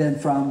than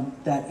from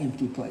that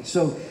empty place.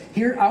 So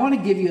here, I want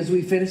to give you, as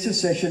we finish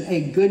this session,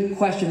 a good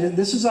question.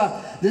 This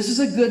is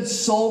a good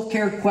soul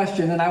care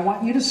question, and I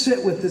want you to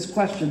sit with this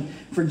question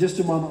for just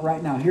a moment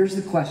right now. Here's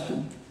the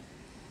question.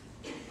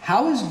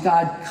 How is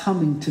God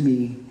coming to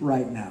me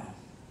right now?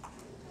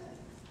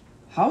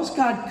 How is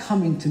God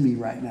coming to me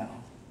right now?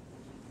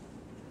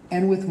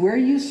 And with where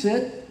you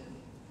sit,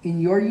 in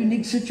your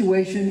unique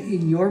situation,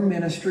 in your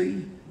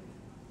ministry,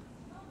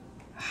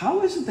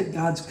 how is it that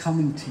God's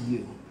coming to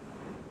you?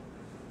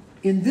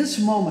 In this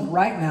moment,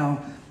 right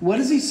now, what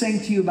is he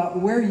saying to you about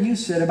where you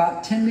sit,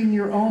 about tending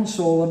your own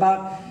soul,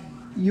 about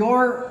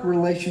your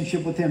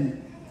relationship with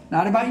him?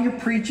 Not about your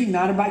preaching,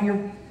 not about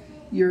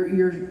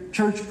your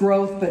church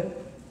growth, but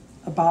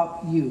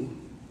about you.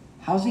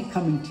 How's he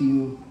coming to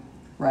you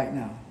right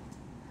now.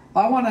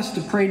 I want us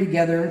to pray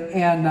together,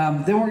 and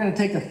then we're going to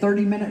take a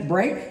 30-minute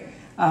break.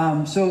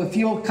 So if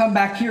you'll come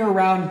back here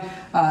around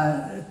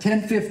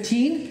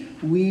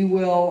 10:15, we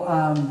will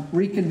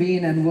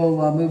reconvene and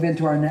we'll move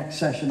into our next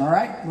session. All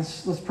right?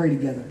 Let's pray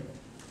together.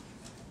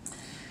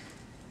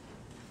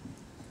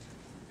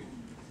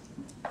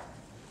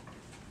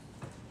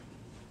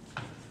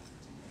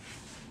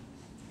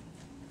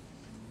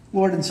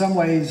 Lord, in some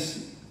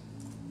ways,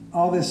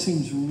 all this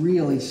seems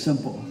really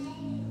simple.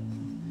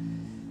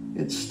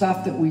 It's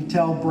stuff that we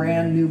tell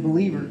brand new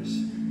believers.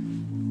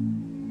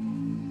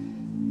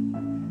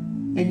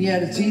 And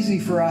yet it's easy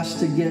for us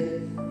to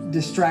get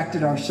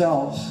distracted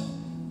ourselves.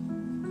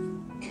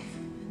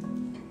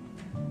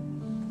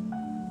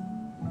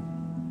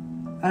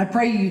 I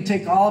pray you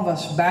take all of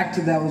us back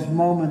to those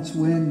moments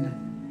when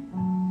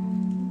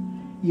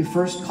you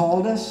first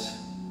called us,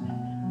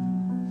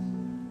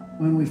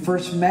 when we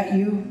first met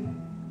you.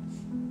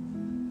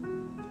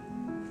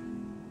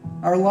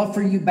 Our love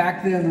for you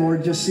back then,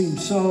 Lord, just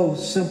seemed so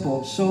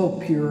simple,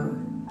 so pure.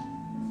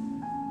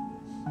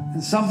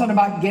 And something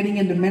about getting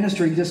into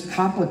ministry just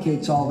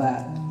complicates all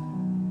that.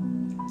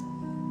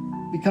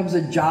 Becomes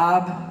a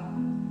job,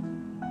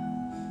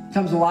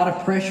 becomes a lot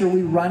of pressure.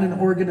 We run an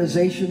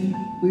organization,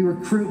 we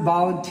recruit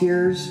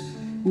volunteers,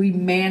 we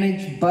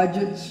manage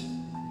budgets.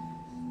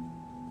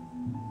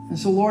 And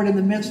so, Lord, in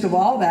the midst of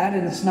all that,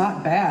 and it's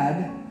not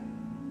bad,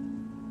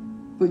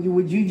 but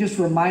would you just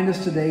remind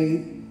us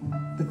today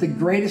that the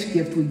greatest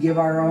gift we give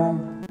our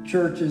own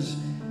church is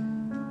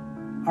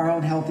our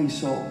own healthy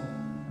soul.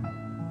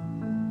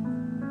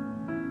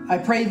 I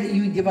pray that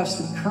you would give us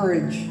the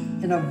courage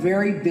in a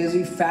very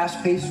busy,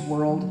 fast-paced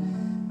world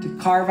to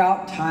carve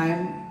out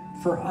time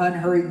for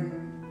unhurried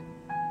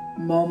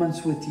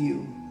moments with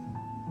you.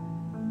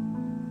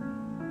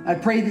 I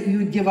pray that you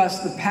would give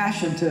us the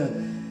passion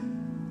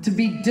to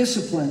be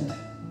disciplined,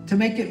 to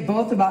make it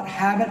both about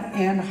habit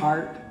and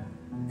heart,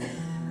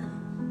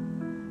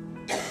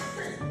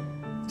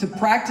 to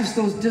practice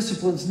those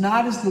disciplines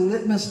not as the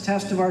litmus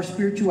test of our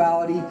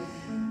spirituality,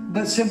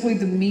 but simply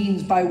the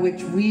means by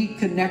which we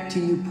connect to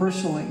you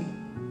personally.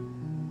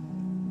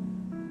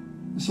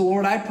 So,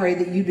 Lord, I pray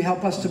that you'd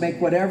help us to make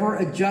whatever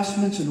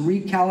adjustments and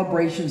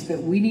recalibrations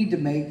that we need to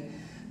make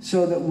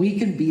so that we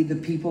can be the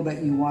people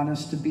that you want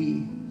us to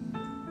be.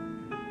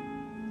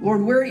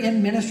 Lord, we're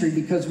in ministry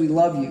because we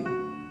love you.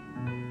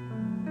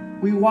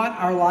 We want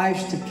our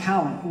lives to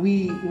count.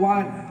 We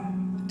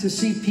want to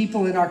see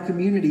people in our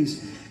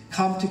communities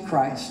come to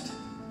Christ.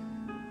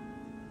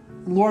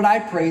 Lord, I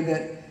pray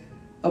that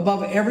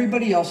above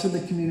everybody else in the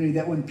community,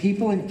 that when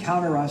people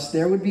encounter us,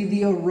 there would be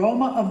the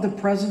aroma of the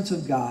presence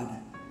of God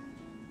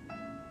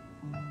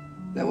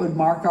that would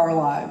mark our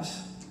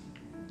lives.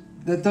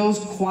 That those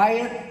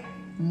quiet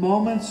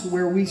moments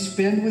where we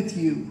spend with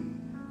you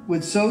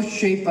would so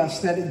shape us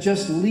that it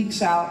just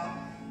leaks out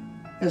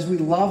as we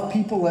love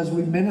people, as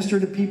we minister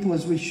to people,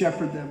 as we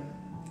shepherd them.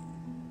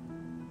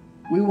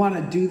 We want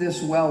to do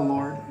this well,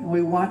 Lord. And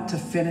we want to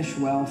finish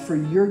well for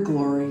your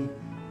glory.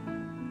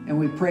 And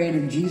we pray it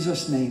in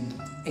Jesus' name.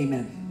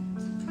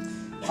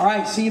 Amen. All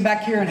right, see you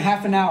back here in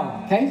half an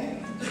hour, okay?